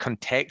down and it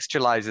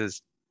contextualizes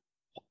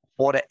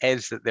what it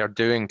is that they're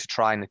doing to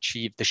try and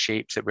achieve the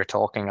shapes that we're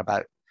talking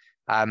about.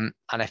 And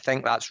I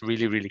think that's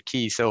really, really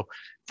key. So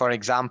for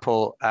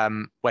example,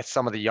 with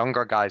some of the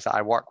younger guys that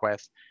I work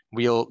with,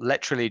 we'll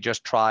literally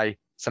just try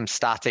some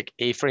static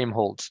A-frame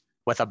holds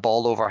with a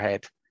ball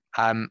overhead.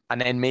 And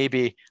then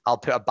maybe I'll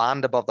put a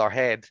band above their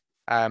head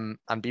and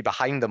be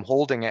behind them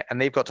holding it, and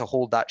they've got to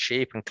hold that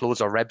shape and close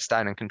their ribs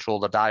down and control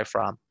their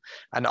diaphragm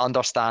and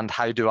understand,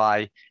 how do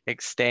I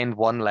extend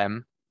one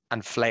limb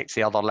and flex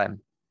the other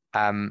limb,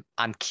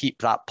 and keep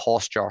that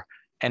posture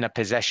in a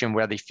position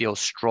where they feel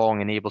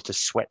strong and able to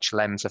switch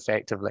limbs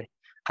effectively.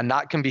 And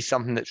that can be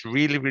something that's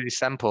really, really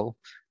simple,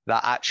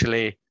 that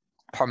actually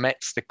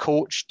permits the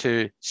coach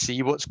to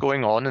see what's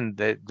going on and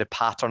the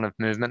pattern of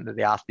movement that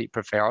the athlete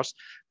prefers,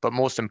 but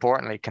most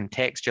importantly,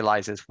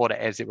 contextualizes what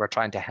it is that we're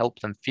trying to help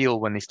them feel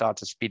when they start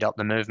to speed up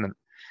the movement.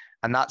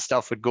 And that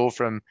stuff would go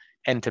from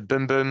into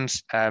boom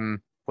booms,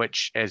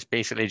 which is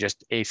basically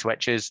just A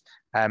switches,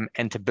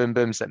 into boom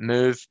booms that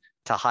move,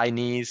 to high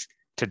knees,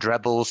 to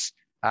dribbles.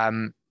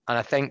 And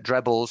I think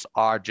dribbles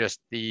are just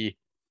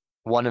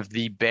one of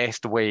the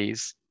best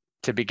ways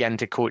to begin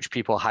to coach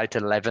people how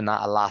to live in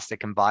that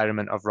elastic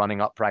environment of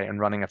running upright and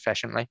running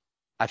efficiently.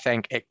 I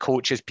think it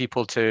coaches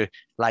people to,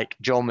 like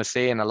John was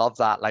saying, I love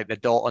that, like the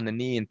dot on the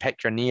knee, and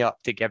pick your knee up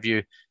to give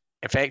you,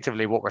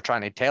 effectively what we're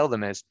trying to tell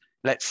them is,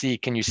 let's see,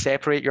 can you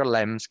separate your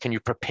limbs? Can you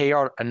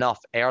prepare enough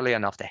early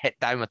enough to hit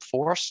down with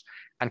force?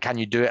 And can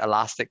you do it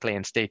elastically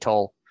and stay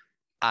tall?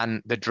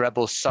 And the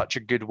dribble is such a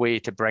good way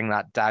to bring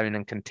that down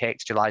and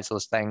contextualize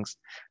those things.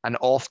 And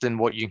often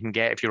what you can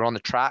get if you're on the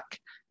track,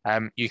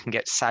 you can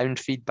get sound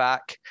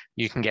feedback,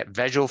 you can get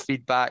visual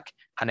feedback,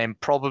 and then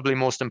probably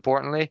most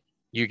importantly,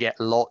 you get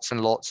lots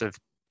and lots of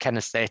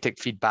kinesthetic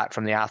feedback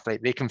from the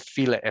athlete. They can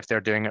feel it if they're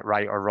doing it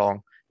right or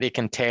wrong. They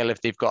can tell if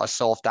they've got a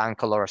soft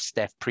ankle or a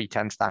stiff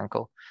pre-tensed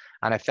ankle.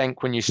 And I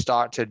think when you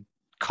start to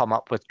come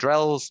up with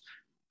drills,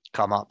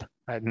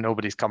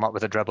 nobody's come up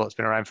with a dribble, it's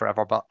been around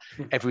forever, but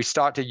if we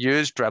start to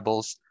use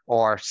dribbles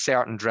or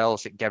certain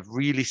drills that give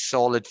really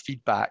solid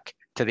feedback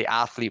to the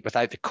athlete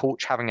without the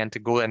coach having to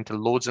go into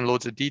loads and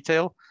loads of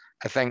detail,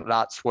 I think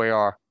that's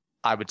where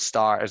I would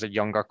start as a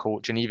younger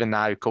coach. And even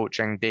now,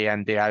 coaching day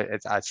in, day out,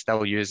 I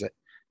still use it.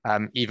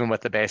 Even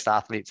with the best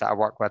athletes that I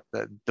work with,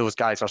 those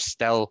guys are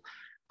still,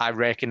 I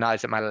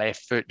recognize that my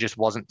left foot just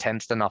wasn't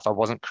tensed enough. I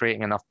wasn't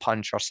creating enough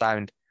punch or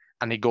sound.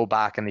 And they go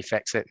back and they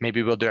fix it.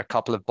 Maybe we'll do a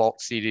couple of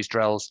box series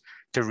drills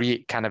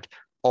to kind of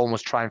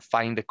almost try and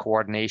find the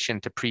coordination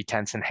to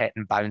pre-tense and hit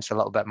and bounce a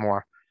little bit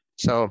more.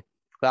 So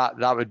that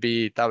would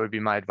be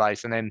my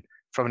advice. And then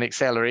from an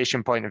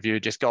acceleration point of view,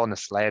 just go on the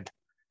sled.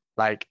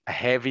 Like a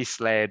heavy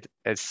sled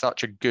is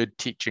such a good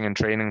teaching and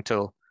training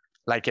tool.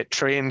 Like it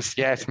trains,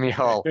 yes,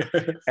 Micheál.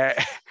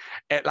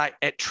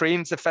 It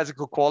trains the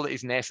physical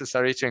qualities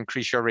necessary to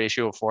increase your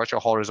ratio of force,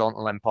 your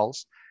horizontal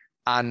impulse.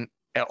 And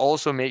it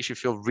also makes you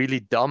feel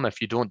really dumb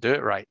if you don't do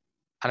it right.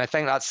 And I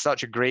think that's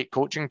such a great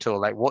coaching tool.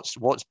 Like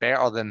what's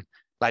better than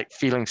like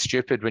feeling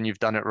stupid when you've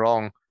done it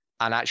wrong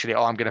and actually,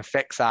 I'm going to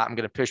fix that. I'm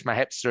going to push my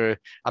hips through.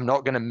 I'm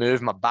not going to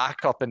move my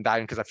back up and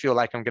down because I feel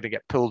like I'm going to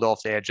get pulled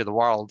off the edge of the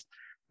world.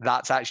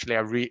 That's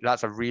actually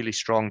that's a really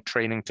strong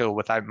training tool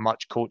without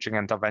much coaching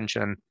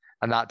intervention.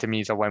 And that to me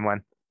is a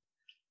win-win.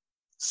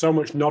 So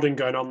much nodding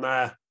going on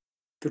there.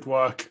 Good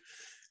work.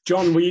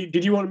 John,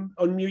 did you want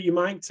to unmute your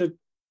mic to?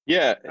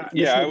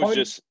 I was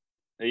just,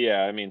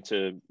 I mean,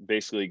 to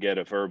basically get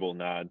a verbal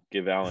nod,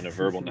 give Alan a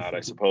verbal nod,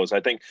 I suppose. I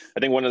think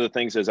one of the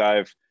things is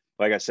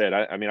like I said,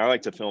 I mean, I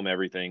like to film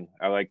everything.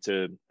 I like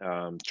to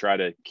try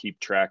to keep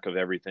track of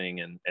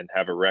everything and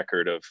have a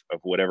record of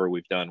whatever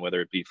we've done,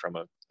 whether it be from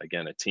a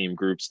team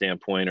group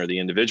standpoint or the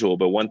individual.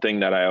 But one thing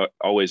that I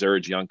always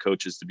urge young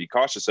coaches to be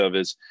cautious of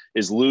is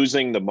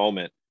losing the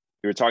moment.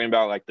 You were talking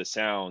about like the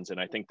sounds, and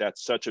I think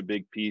that's such a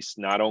big piece,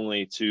 not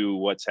only to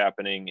what's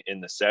happening in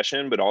the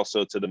session, but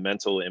also to the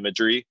mental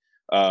imagery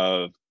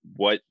of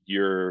what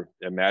you're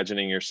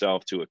imagining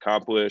yourself to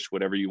accomplish,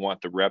 whatever you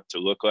want the rep to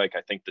look like.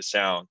 I think the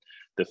sound,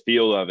 the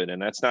feel of it, and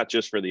that's not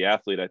just for the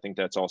athlete. I think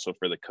that's also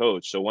for the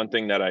coach. So one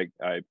thing that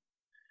I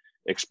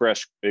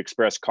express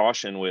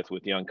caution with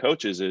young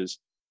coaches is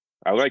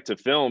I like to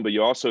film, but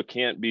you also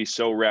can't be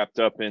so wrapped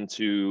up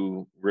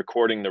into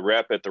recording the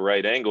rep at the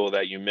right angle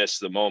that you miss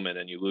the moment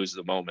and you lose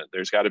the moment.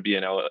 There's got to be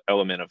an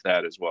element of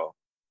that as well.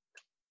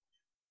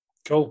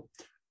 Cool.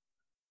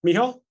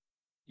 Micheál?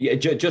 Yeah,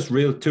 just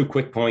real 2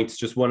 quick points,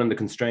 just one on the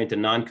constraint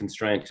and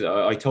non-constraint.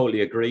 I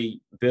totally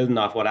agree, building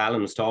off what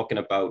Alan was talking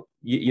about.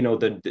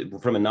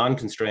 From a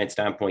non-constraint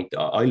standpoint,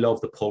 I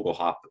love the pogo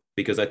hop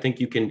because I think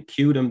you can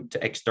cue them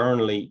to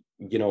externally,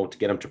 to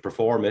get them to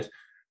perform it.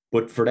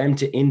 But for them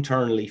to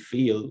internally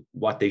feel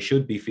what they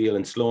should be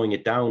feeling, slowing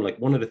it down, like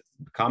one of the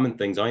common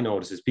things I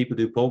notice is people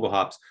do pogo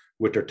hops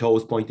with their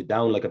toes pointed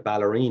down like a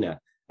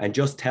ballerina, and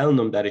just telling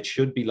them that it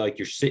should be like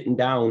you're sitting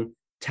down,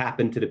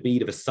 tapping to the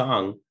beat of a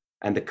song,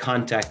 and the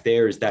contact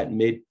there is that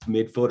mid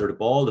foot or the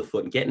ball of the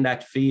foot, and getting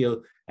that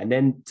feel, and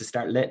then to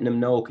start letting them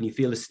know, can you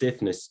feel the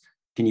stiffness?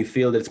 Can you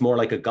feel that it's more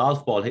like a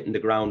golf ball hitting the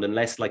ground and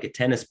less like a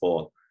tennis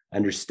ball?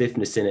 And there's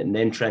stiffness in it, and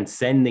then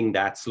transcending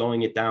that,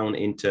 slowing it down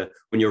into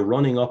when you're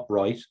running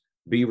upright,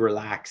 be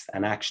relaxed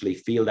and actually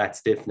feel that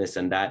stiffness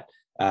and that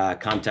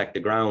contact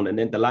the ground. And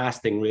then the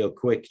last thing real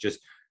quick, just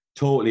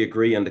totally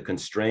agree on the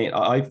constraint.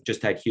 I've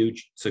just had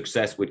huge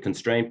success with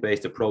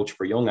constraint-based approach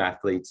for young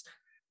athletes.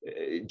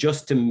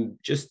 Just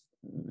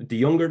the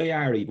younger they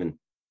are even,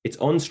 it's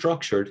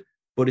unstructured,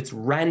 but it's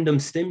random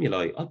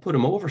stimuli. I'll put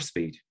them over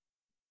speed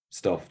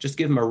stuff. Just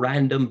give them a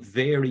random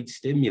varied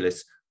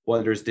stimulus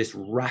while there's this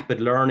rapid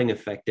learning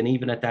effect. And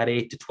even at that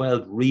 8 to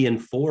 12,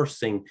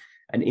 reinforcing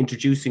and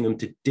introducing them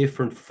to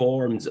different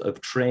forms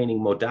of training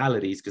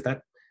modalities, because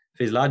that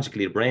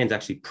physiologically, the brain's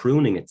actually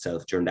pruning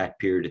itself during that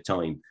period of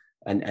time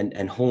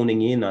and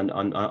honing in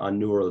on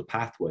neural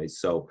pathways.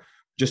 So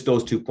just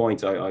those 2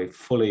 points, I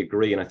fully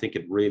agree. And I think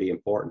it's really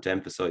important to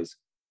emphasize.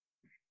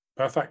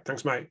 Perfect.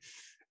 Thanks, mate.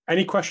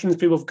 Any questions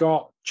people have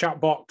got? Chat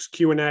box,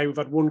 Q&A. We've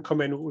had one come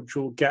in, which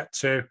we'll get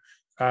to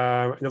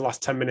in the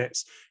last 10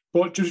 minutes.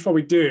 But just before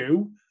we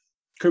do,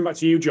 coming back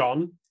to you,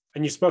 John,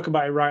 and you spoke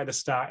about it right at the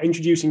start,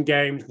 introducing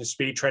games and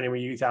speed training with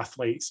youth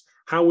athletes.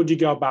 How would you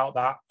go about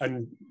that?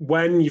 And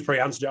when? You've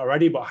probably answered it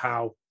already, but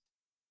how?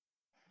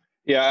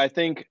 Yeah, I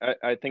think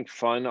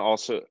fun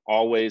also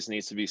always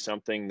needs to be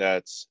something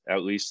that's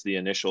at least the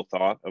initial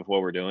thought of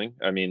what we're doing.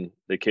 I mean,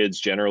 the kids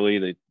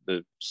generally,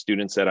 the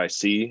students that I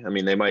see. I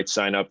mean, they might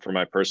sign up for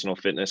my personal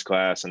fitness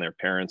class and their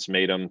parents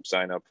made them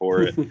sign up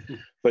for it.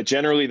 But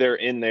generally they're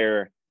in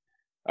there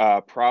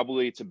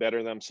probably to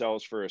better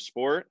themselves for a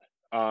sport,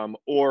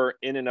 or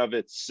in and of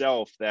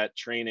itself, that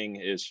training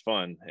is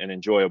fun and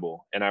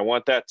enjoyable. And I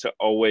want that to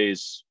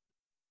always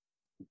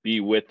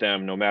be with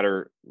them, no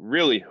matter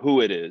really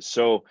who it is.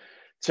 So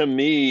to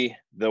me,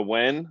 the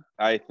when,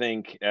 I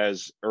think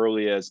as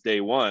early as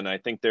day one, I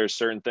think there's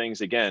certain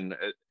things, again,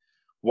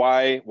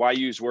 why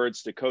use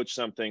words to coach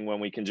something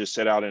when we can just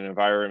set out an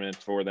environment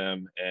for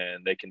them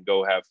and they can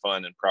go have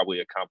fun and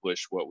probably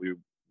accomplish what we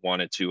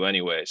wanted to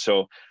anyway.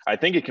 So I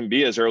think it can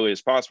be as early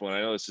as possible. And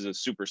I know this is a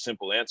super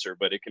simple answer,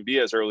 but it can be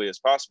as early as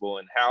possible.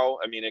 And how,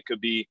 I mean, it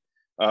could be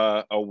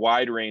a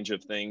wide range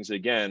of things.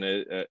 Again,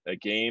 a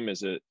game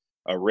is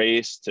a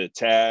race to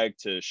tag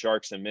to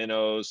sharks and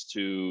minnows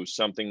to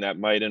something that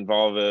might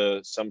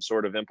involve some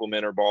sort of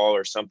implement or ball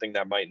or something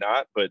that might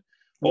not. But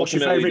what's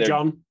your favorite,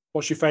 John?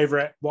 What's your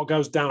favorite? What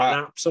goes down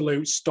an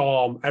absolute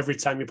storm every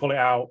time you pull it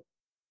out?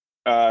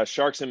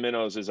 Sharks and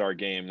minnows is our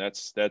game.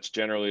 That's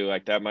generally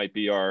like, that might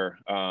be our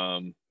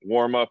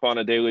warm up on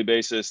a daily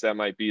basis. That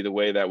might be the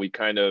way that we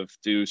kind of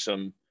do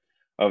some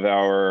of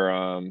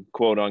our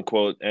quote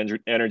unquote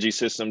energy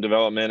system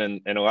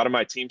development. And a lot of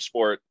my team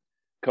sport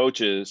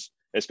coaches,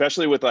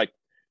 especially with like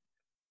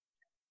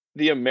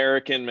the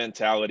American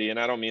mentality, and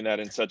I don't mean that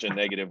in such a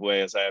negative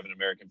way as I have an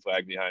American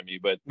flag behind me,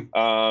 but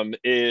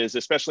is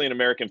especially in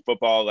American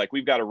football, like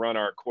we've got to run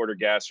our quarter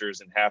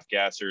gassers and half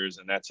gassers,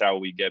 and that's how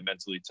we get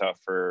mentally tough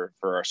for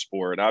our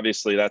sport.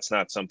 Obviously, that's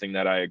not something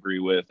that I agree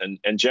with.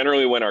 And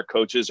generally when our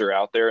coaches are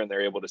out there and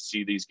they're able to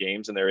see these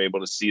games and they're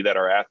able to see that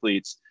our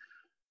athletes,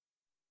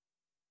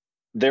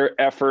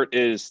 their effort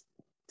is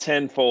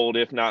tenfold,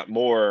 if not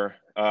more,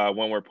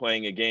 when we're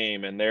playing a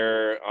game, and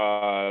they're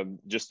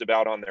just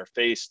about on their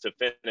face to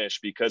finish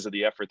because of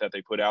the effort that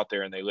they put out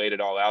there, and they laid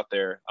it all out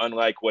there,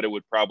 unlike what it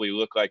would probably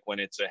look like when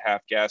it's a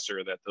half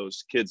gasser, that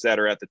those kids that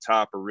are at the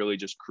top are really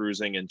just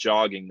cruising and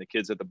jogging. The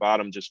kids at the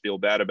bottom just feel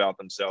bad about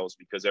themselves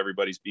because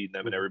everybody's beating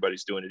them and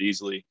everybody's doing it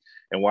easily.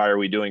 And why are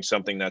we doing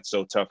something that's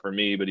so tough for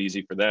me but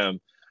easy for them?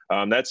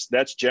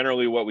 That's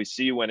generally what we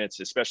see when it's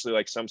especially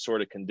like some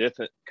sort of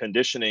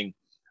conditioning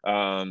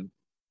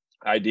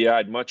idea.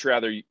 I'd much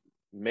rather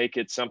make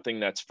it something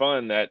that's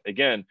fun, that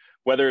again,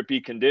 whether it be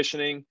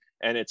conditioning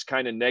and it's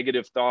kind of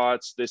negative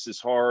thoughts, this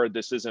is hard,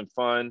 this isn't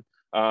fun,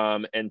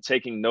 and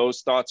taking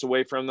those thoughts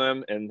away from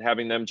them and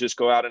having them just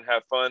go out and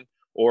have fun,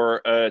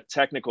 or a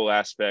technical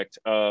aspect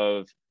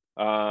of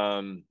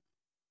again,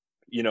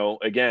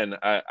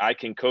 I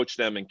can coach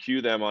them and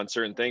cue them on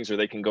certain things, or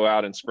they can go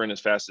out and sprint as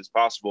fast as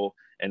possible,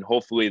 and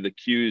hopefully the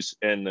cues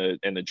and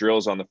the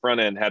drills on the front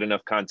end had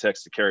enough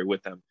context to carry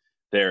with them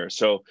there.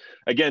 So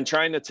again,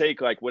 trying to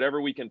take like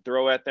whatever we can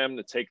throw at them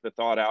to take the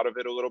thought out of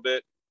it a little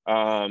bit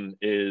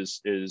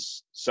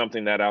is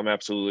something that I'm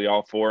absolutely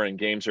all for, and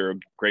games are a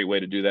great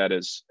way to do that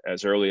as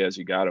early as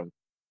you got them.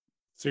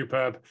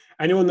 Superb.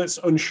 Anyone that's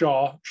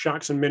unsure,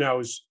 sharks and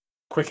minnows,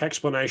 quick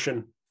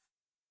explanation.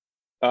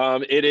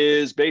 It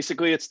is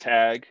basically, it's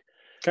tag.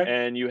 Okay.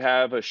 And you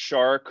have a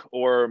shark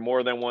or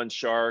more than one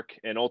shark,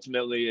 and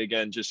ultimately,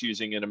 again, just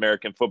using an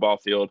American football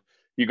field,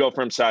 you go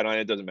from sideline,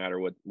 it doesn't matter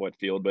what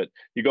field, but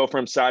you go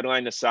from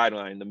sideline to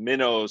sideline. The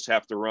minnows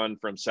have to run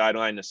from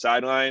sideline to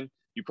sideline.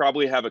 You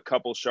probably have a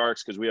couple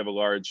sharks because we have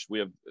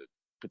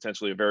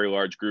potentially a very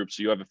large group.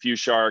 So you have a few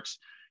sharks,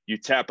 you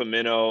tap a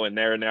minnow and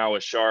they're now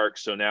a shark.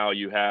 So now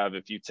you have,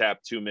 if you tap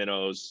 2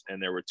 minnows and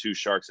there were 2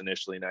 sharks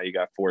initially, now you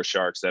got 4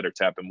 sharks that are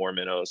tapping more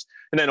minnows.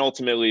 And then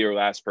ultimately your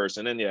last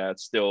person, and yeah, it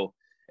still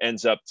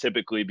ends up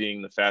typically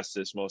being the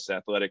fastest, most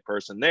athletic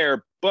person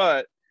there.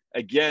 But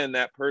again,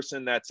 that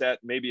person that's at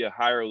maybe a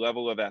higher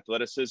level of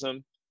athleticism,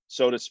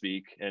 so to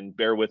speak, and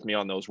bear with me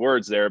on those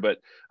words there, but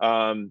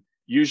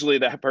usually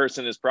that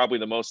person is probably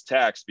the most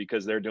taxed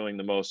because they're doing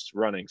the most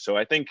running. So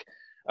I think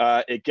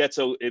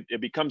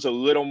it becomes a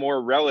little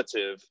more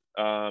relative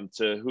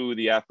to who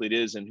the athlete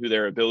is and who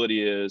their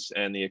ability is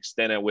and the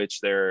extent at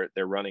which they're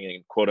running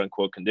in quote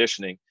unquote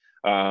conditioning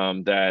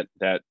that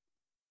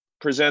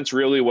presents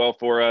really well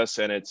for us.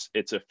 And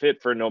it's a fit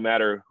for no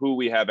matter who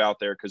we have out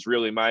there. Cause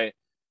really my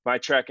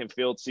track and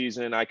field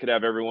season, I could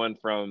have everyone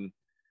from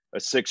a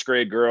 6th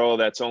grade girl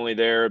that's only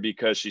there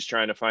because she's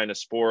trying to find a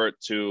sport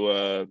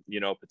to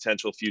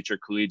potential future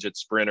collegiate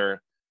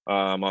sprinter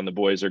on the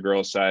boys or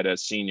girls side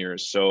as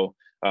seniors. So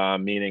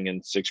meaning in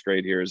 6th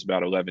grade here is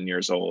about 11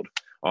 years old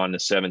on the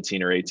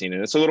 17 or 18.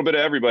 And it's a little bit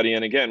of everybody.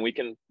 And again, we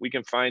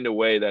can find a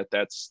way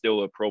that's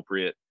still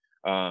appropriate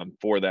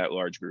for that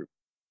large group.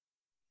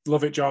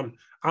 Love it, John.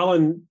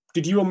 Alan,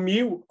 did you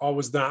unmute, or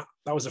was that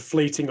was a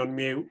fleeting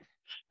unmute?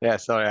 Yeah,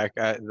 sorry,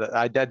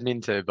 I did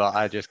mean to, but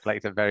I just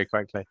clicked it very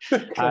quickly.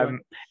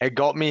 It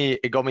got me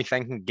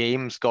thinking.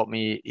 Games got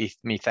me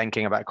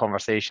thinking about a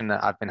conversation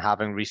that I've been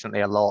having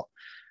recently a lot,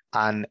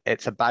 and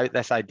it's about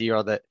this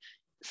idea that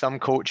some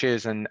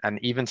coaches and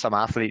even some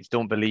athletes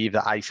don't believe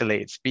that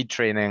isolated speed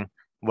training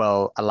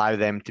will allow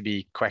them to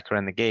be quicker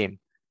in the game,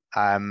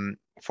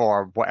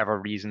 for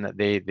whatever reason that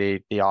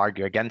they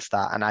argue against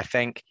that. And I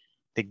think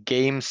the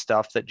game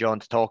stuff that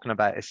John's talking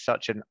about is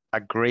such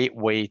a great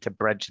way to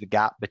bridge the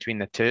gap between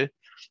the two.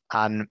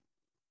 And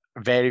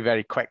very,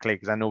 very quickly,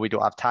 because I know we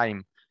don't have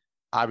time,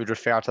 I would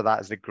refer to that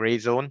as the gray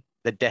zone,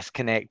 the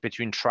disconnect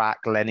between track,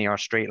 linear,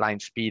 straight line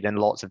speed, and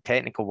lots of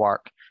technical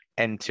work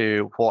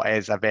into what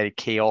is a very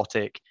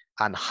chaotic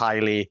and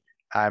highly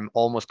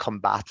almost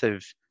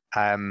combative,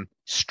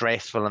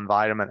 stressful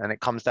environment. And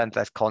it comes down to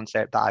this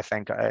concept that I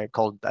think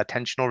called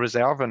attentional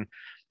reserve. And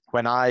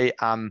when I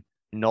am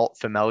not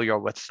familiar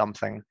with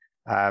something,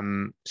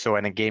 so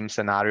in a game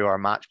scenario or a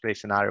match play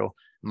scenario,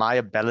 my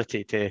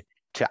ability to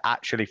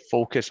actually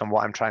focus on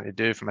what I'm trying to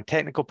do from a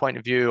technical point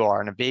of view or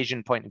an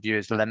evasion point of view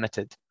is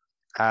limited.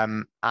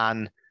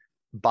 And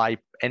by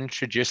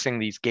introducing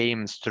these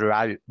games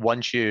throughout,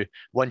 once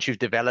you've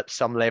developed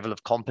some level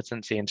of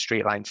competency in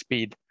straight line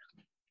speed,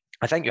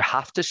 I think you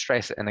have to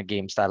stress it in a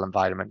game style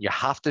environment. You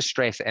have to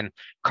stress it in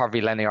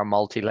curvy linear,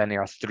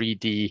 multilinear,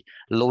 3D,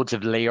 loads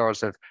of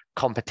layers of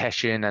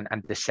competition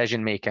and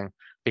decision making,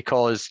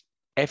 because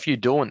if you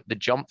don't, the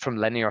jump from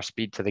linear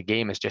speed to the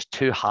game is just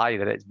too high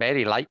that it's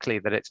very likely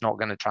that it's not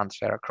going to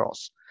transfer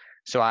across.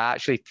 So I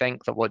actually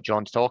think that what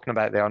John's talking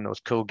about there on those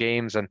cool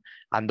games, and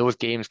those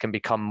games can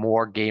become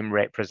more game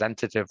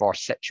representative or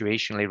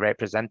situationally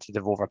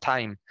representative over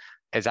time,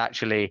 is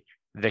actually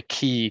the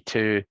key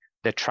to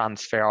the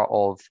transfer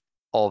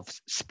of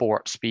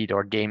sport speed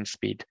or game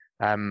speed,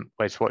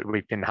 which is what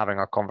we've been having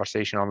our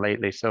conversation on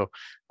lately. So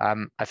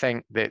I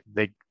think that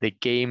the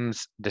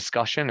games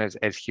discussion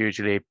is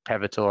hugely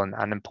pivotal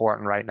and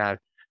important right now.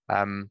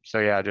 So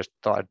yeah, I just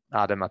thought I'd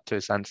add in my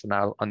 2 cents and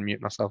I'll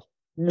unmute myself.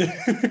 Yeah,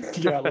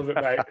 I love it,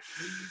 mate.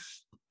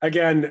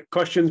 Again,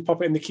 questions,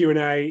 pop it in the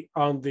Q&A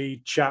on the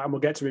chat and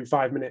we'll get to it in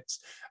 5 minutes.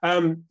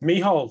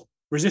 Micheál,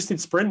 resisted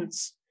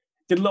sprints.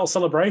 Did a little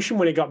celebration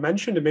when it got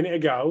mentioned a minute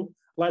ago.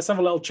 Let's have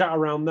a little chat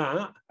around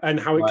that and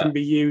how it can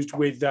be used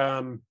with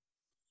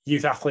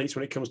youth athletes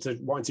when it comes to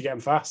wanting to get them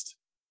fast.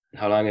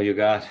 How long have you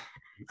got?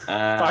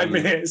 5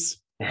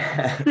 minutes.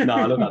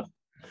 No, look.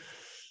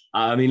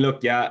 I mean,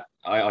 look, yeah,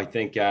 I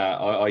think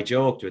I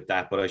joked with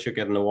that, but I should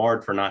get an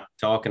award for not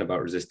talking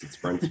about resisted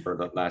sprints for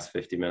the last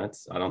 50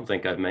 minutes. I don't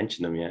think I've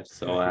mentioned them yet.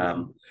 So,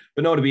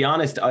 but no, to be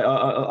honest,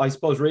 I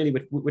suppose really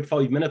with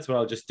 5 minutes, what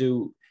I'll just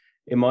do,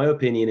 in my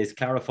opinion, is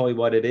clarify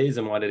what it is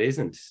and what it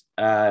isn't.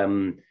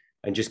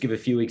 And just give a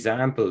few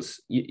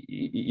examples.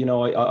 You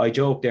know, I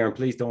joke there, and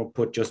please don't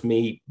put just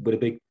me with a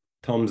big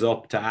thumbs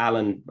up to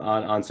Alan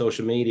on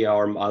social media,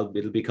 or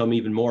it'll become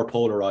even more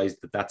polarized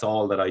that that's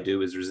all that I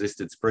do is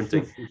resisted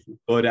sprinting.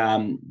 But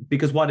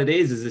because what it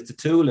is it's a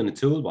tool in a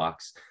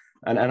toolbox.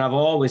 And I've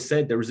always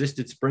said that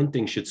resisted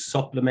sprinting should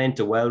supplement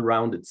a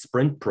well-rounded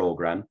sprint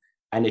program,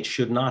 and it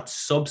should not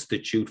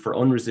substitute for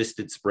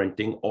unresisted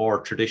sprinting or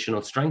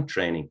traditional strength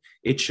training.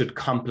 It should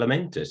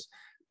complement it,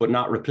 but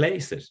not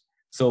replace it.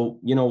 So,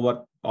 you know,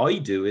 what I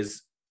do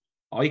is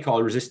I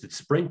call resisted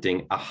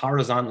sprinting a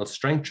horizontal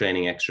strength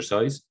training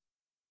exercise,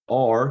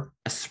 or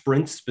a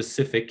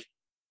sprint-specific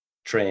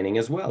training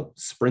as well,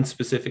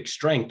 sprint-specific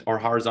strength or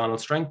horizontal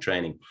strength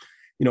training.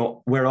 You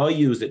know, where I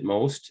use it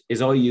most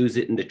is I use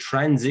it in the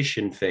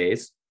transition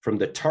phase from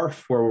the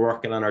turf, where we're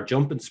working on our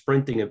jump and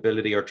sprinting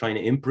ability or trying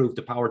to improve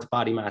the power to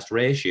body mass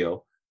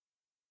ratio.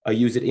 I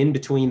use it in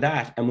between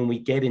that and when we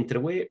get into the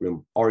weight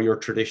room or your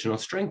traditional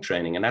strength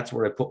training. And that's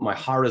where I put my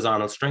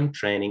horizontal strength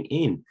training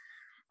in.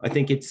 I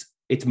think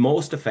it's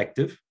most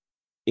effective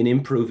in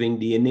improving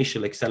the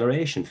initial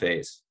acceleration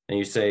phase. And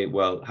you say,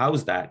 well,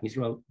 how's that? And you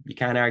say, well, you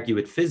can't argue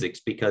with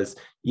physics, because,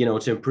 you know,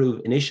 to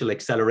improve initial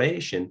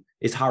acceleration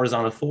is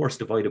horizontal force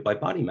divided by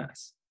body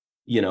mass,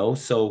 you know,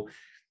 so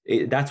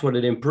that's what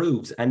it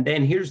improves. And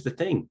then here's the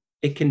thing,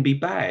 it can be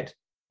bad.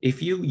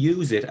 If you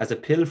use it as a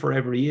pill for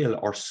every ill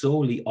or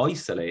solely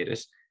isolate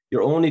it,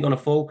 you're only going to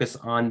focus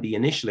on the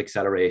initial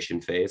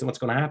acceleration phase. And what's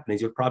going to happen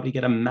is you'll probably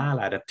get a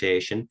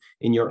maladaptation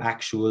in your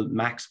actual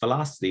max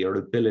velocity or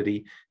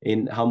ability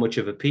in how much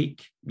of a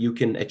peak you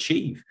can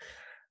achieve.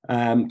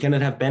 Can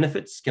it have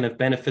benefits? Can it have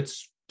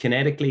benefits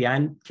kinetically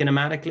and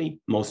kinematically?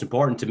 Most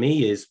important to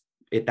me is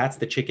that's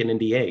the chicken and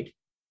the egg,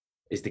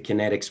 is the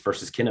kinetics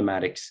versus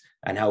kinematics,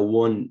 and how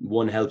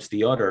one helps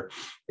the other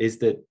is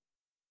that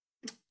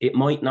it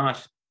might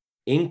not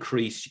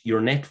increase your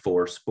net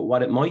force, but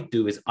what it might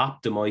do is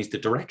optimize the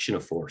direction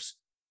of force.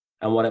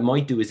 And what it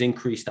might do is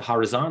increase the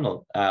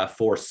horizontal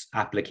force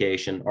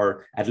application,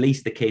 or at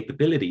least the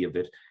capability of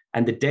it.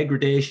 And the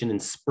degradation in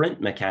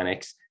sprint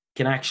mechanics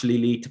can actually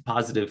lead to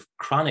positive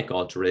chronic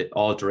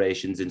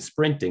alterations in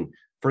sprinting.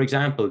 For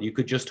example, you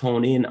could just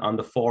hone in on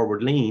the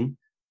forward lean,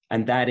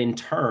 and that in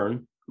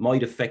turn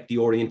might affect the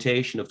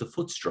orientation of the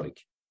foot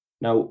strike.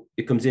 Now,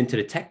 it comes into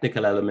the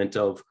technical element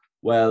of,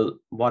 well,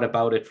 what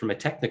about it from a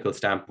technical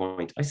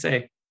standpoint? I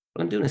say,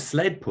 well, I'm doing a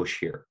sled push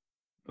here.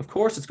 Of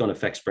course, it's going to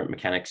affect sprint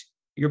mechanics.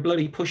 You're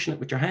bloody pushing it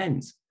with your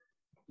hands.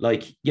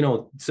 Like, you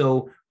know,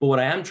 so, but what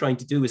I am trying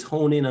to do is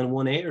hone in on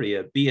one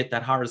area, be it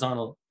that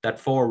horizontal, that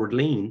forward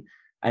lean.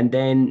 And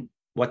then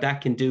what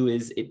that can do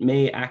is it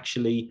may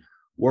actually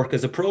work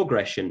as a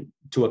progression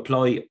to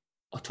apply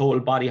a total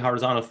body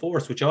horizontal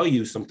force, which I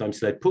use sometimes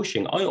sled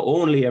pushing. I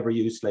only ever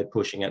use sled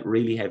pushing at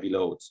really heavy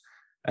loads.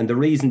 And the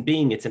reason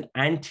being, it's an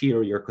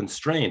anterior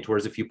constraint.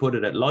 Whereas if you put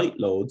it at light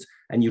loads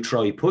and you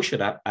try push it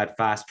at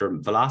faster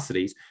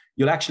velocities,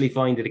 you'll actually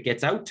find that it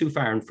gets out too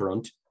far in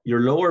front,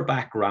 your lower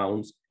back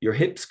rounds, your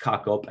hips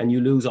cock up, and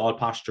you lose all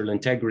postural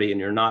integrity, and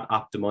you're not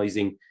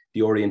optimizing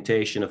the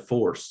orientation of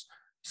force.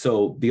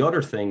 So the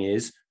other thing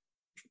is,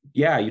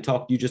 yeah,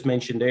 you just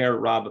mentioned there,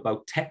 Rob,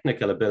 about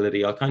technical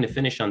ability. I'll kind of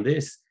finish on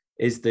this,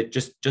 is that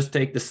just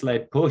take the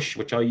sled push,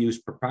 which I use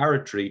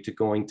preparatory to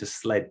going to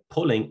sled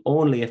pulling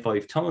only if I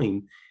have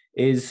time,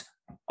 is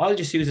I'll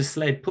just use a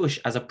sled push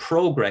as a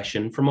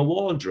progression from a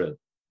wall drill.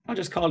 I'll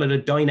just call it a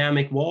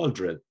dynamic wall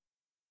drill.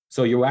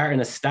 So you are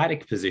in a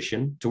static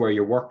position to where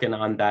you're working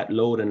on that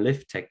load and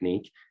lift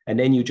technique, and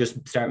then you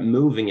just start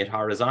moving it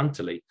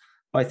horizontally.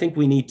 What I think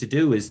we need to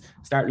do is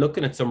start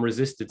looking at some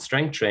resisted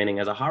strength training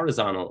as a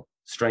horizontal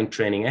strength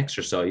training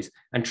exercise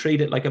and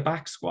treat it like a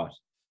back squat.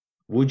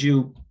 Would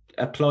you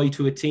apply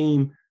to a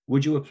team?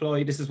 Would you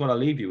apply, this is what I'll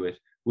leave you with,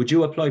 would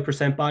you apply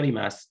percent body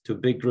mass to a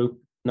big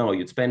group? No,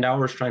 you'd spend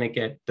hours trying to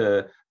get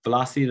the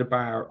velocity of the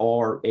bar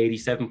or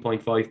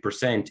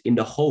 87.5% in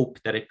the hope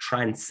that it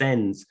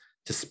transcends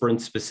to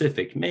sprint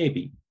specific,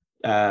 maybe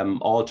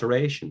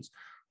alterations.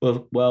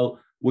 Well,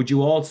 would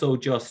you also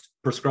just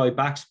prescribe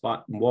back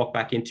spot and walk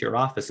back into your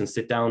office and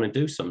sit down and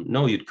do some?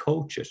 No, you'd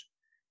coach it.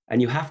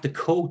 And you have to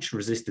coach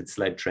resisted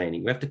sled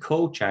training. You have to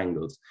coach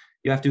angles.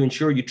 You have to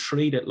ensure you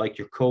treat it like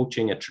you're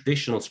coaching a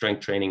traditional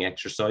strength training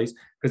exercise,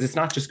 because it's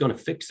not just going to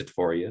fix it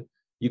for you.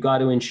 You got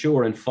to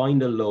ensure and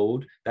find a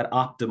load that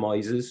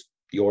optimizes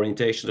the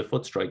orientation of the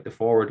foot strike, the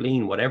forward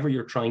lean, whatever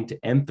you're trying to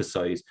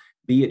emphasize,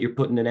 be it you're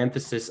putting an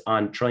emphasis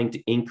on trying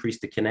to increase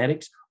the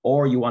kinetics,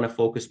 or you want to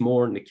focus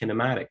more on the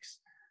kinematics.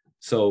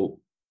 So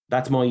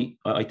that's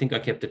I think I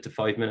kept it to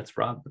 5 minutes,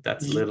 Rob, but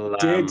that's a little.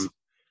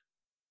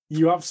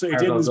 You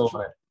absolutely did.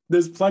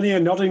 There's plenty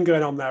of nodding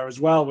going on there as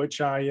well, which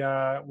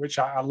I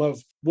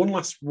love. One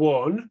last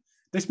one.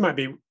 This might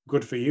be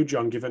good for you,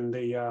 John, given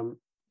the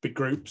big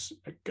groups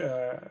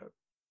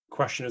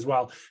question as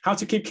well. How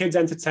to keep kids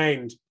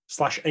entertained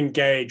 /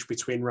 engaged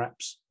between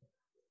reps?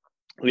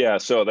 Yeah,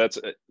 so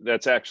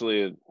that's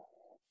actually an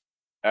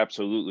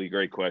absolutely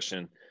great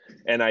question.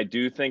 And I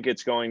do think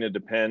it's going to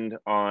depend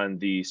on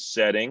the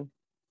setting.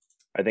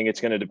 I think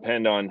it's going to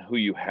depend on who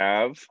you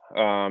have,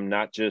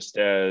 not just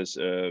as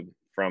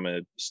from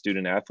a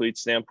student athlete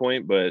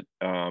standpoint, but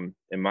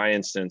in my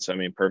instance, I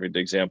mean, perfect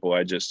example,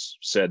 I just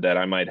said that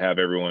I might have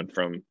everyone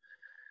from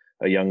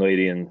a young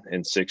lady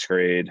in sixth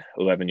grade,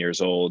 11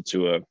 years old,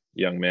 to a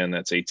young man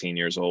that's 18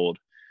 years old.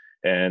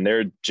 And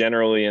they're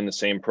generally in the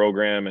same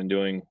program and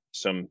doing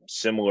some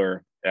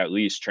similar, at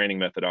least, training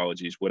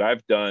methodologies. What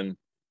I've done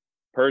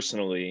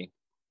personally,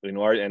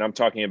 and I'm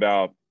talking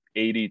about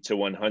 80 to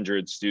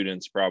 100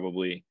 students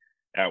probably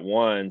at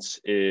once,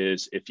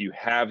 is if you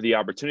have the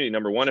opportunity,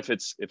 number one, if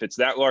it's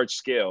that large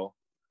scale,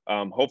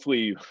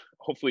 hopefully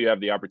you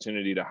have the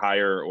opportunity to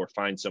hire or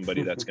find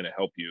somebody that's going to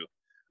help you.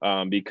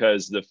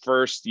 Because the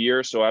first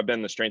year, so I've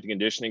been the strength and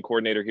conditioning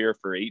coordinator here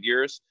for 8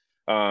 years,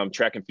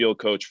 track and field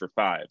coach for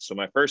 5. So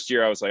my first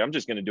year, I was like, I'm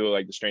just going to do it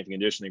like the strength and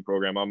conditioning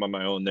program. I'm on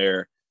my own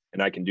there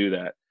and I can do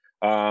that.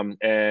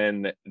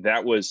 And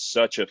that was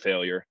such a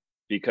failure,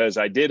 because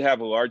I did have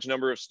a large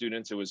number of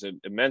students. It was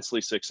immensely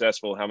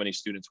successful how many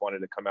students wanted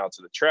to come out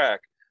to the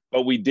track,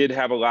 but we did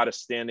have a lot of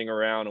standing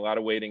around, a lot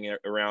of waiting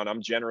around.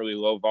 I'm generally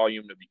low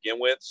volume to begin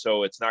with,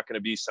 so it's not going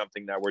to be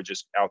something that we're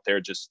just out there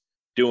just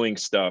doing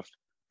stuff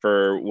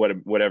for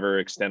whatever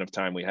extent of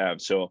time we have.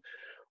 So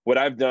what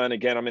I've done,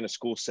 again, I'm in a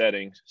school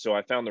setting, so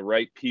I found the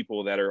right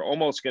people that are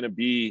almost going to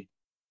be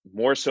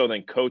more so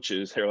than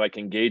coaches. They're like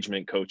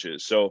engagement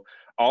coaches. So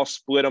I'll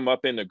split them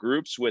up into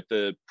groups with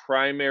the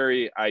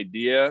primary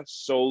idea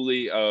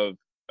solely of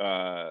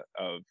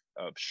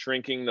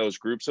shrinking those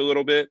groups a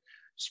little bit,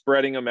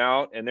 spreading them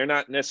out. And they're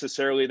not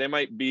necessarily, there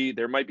might be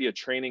a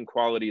training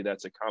quality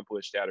that's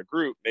accomplished at a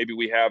group. Maybe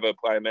we have a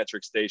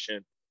plyometric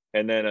station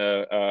and then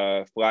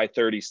a fly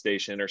 30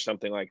 station or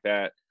something like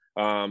that,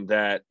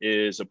 that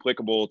is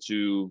applicable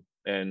to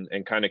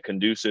and kind of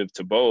conducive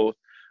to both.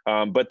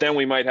 But then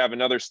we might have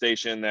another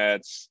station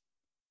that's,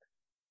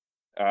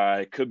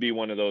 it could be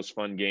one of those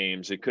fun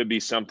games. It could be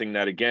something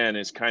that, again,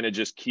 is kind of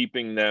just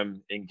keeping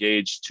them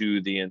engaged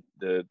to the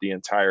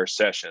entire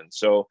session.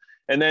 So,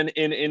 and then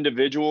in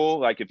individual,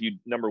 like if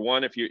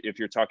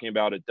you're talking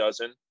about a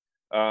dozen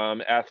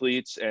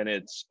athletes and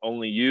it's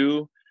only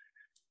you,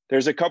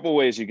 there's a couple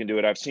ways you can do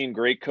it. I've seen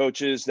great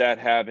coaches that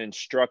have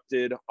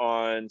instructed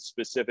on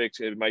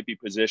specifics. It might be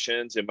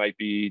positions. It might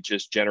be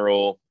just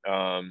general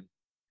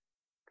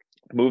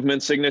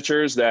movement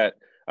signatures that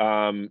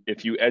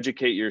if you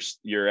educate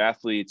your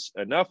athletes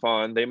enough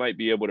on, they might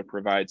be able to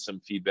provide some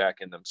feedback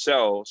in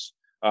themselves,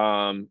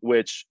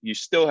 which you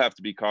still have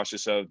to be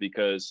cautious of,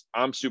 because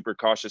I'm super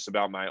cautious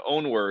about my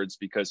own words,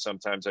 because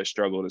sometimes I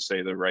struggle to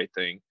say the right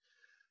thing.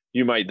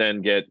 you might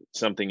then get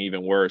something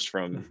even worse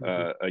from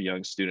a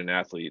young student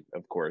athlete.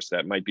 Of course,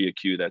 that might be a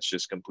cue that's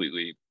just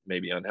completely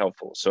maybe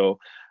unhelpful. So,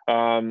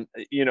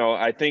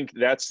 I think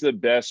that's the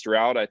best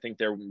route. I think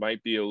there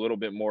might be a little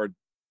bit more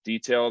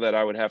detail that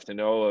I would have to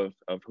know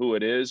of who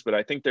it is, but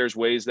I think there's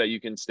ways that you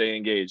can stay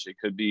engaged. It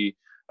could be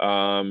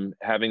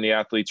having the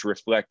athletes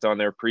reflect on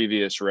their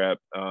previous rep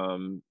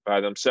by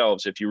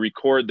themselves. If you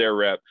record their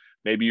rep,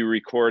 maybe you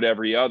record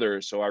every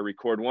other. So I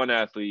record one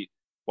athlete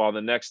while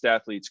the next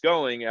athlete's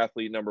going.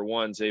 Athlete number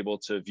one's able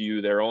to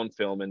view their own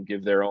film and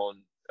give their own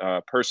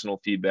personal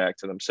feedback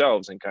to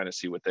themselves and kind of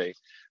see what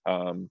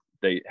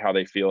how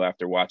they feel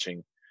after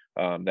watching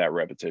that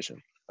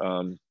repetition.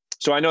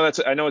 So I know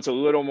it's a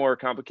little more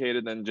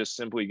complicated than just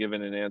simply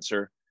giving an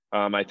answer.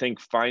 I think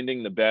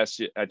finding the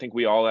best, I think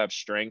we all have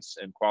strengths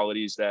and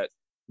qualities that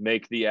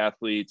make the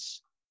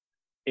athletes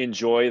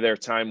enjoy their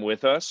time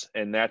with us,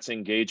 and that's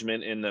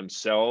engagement in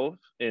themselves,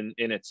 in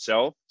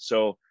itself.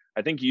 So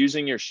I think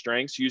using your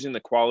strengths, using the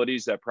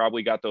qualities that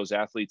probably got those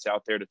athletes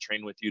out there to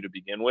train with you to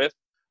begin with,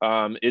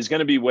 is going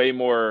to be way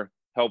more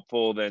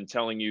helpful than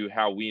telling you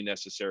how we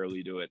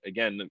necessarily do it.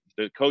 Again,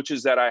 the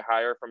coaches that I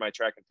hire for my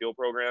track and field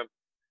program,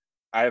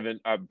 I have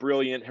a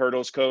brilliant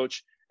hurdles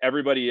coach.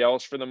 Everybody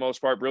else, for the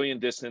most part, brilliant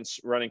distance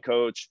running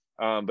coach.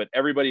 But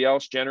everybody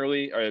else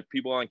generally are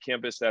people on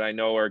campus that I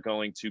know are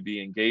going to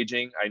be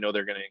engaging. I know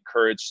they're going to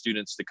encourage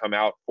students to come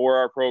out for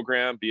our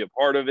program, be a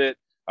part of it,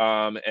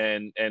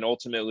 and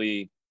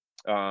ultimately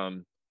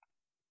kind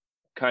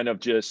of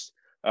just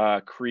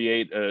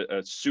create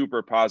a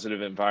super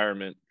positive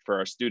environment for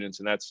our students.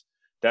 And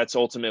that's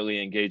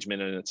ultimately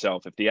engagement in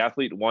itself. If the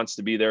athlete wants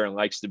to be there and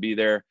likes to be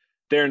there,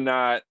 they're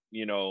not,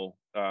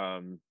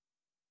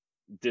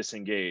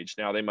 disengaged.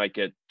 Now they might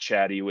get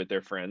chatty with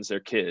their friends, their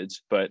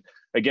kids, but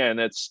again,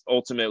 it's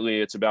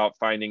about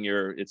finding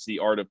it's the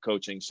art of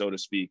coaching, so to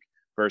speak,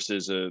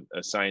 versus a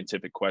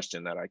scientific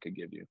question that I could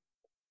give you.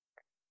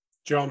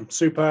 John,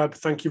 superb.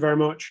 Thank you very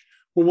much.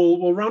 Well,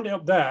 we'll round it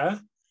up there,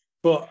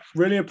 but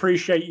really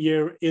appreciate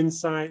your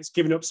insights,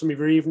 giving up some of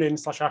your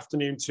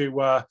evening/afternoon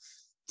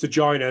to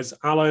join us.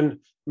 Alan,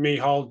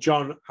 Micheál,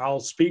 John, I'll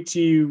speak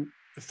to you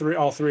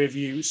all three of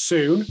you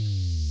soon.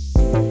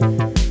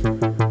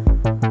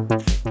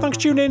 Thanks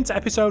for tuning in to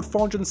episode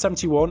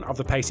 471 of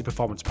the Pacey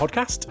Performance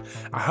Podcast.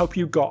 I hope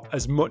you got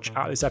as much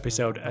out of this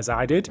episode as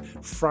I did,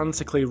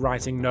 frantically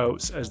writing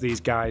notes as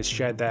these guys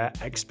shared their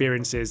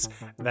experiences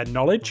and their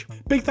knowledge.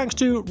 Big thanks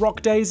to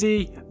Rock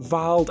Daisy,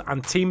 Vald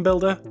and Team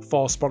Builder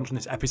for sponsoring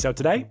this episode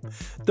today.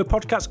 The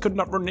podcast could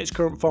not run in its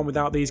current form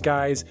without these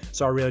guys,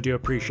 so I really do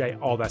appreciate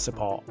all their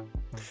support.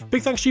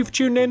 Big thanks to you for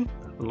tuning in.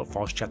 I look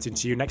forward to chatting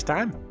to you next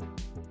time.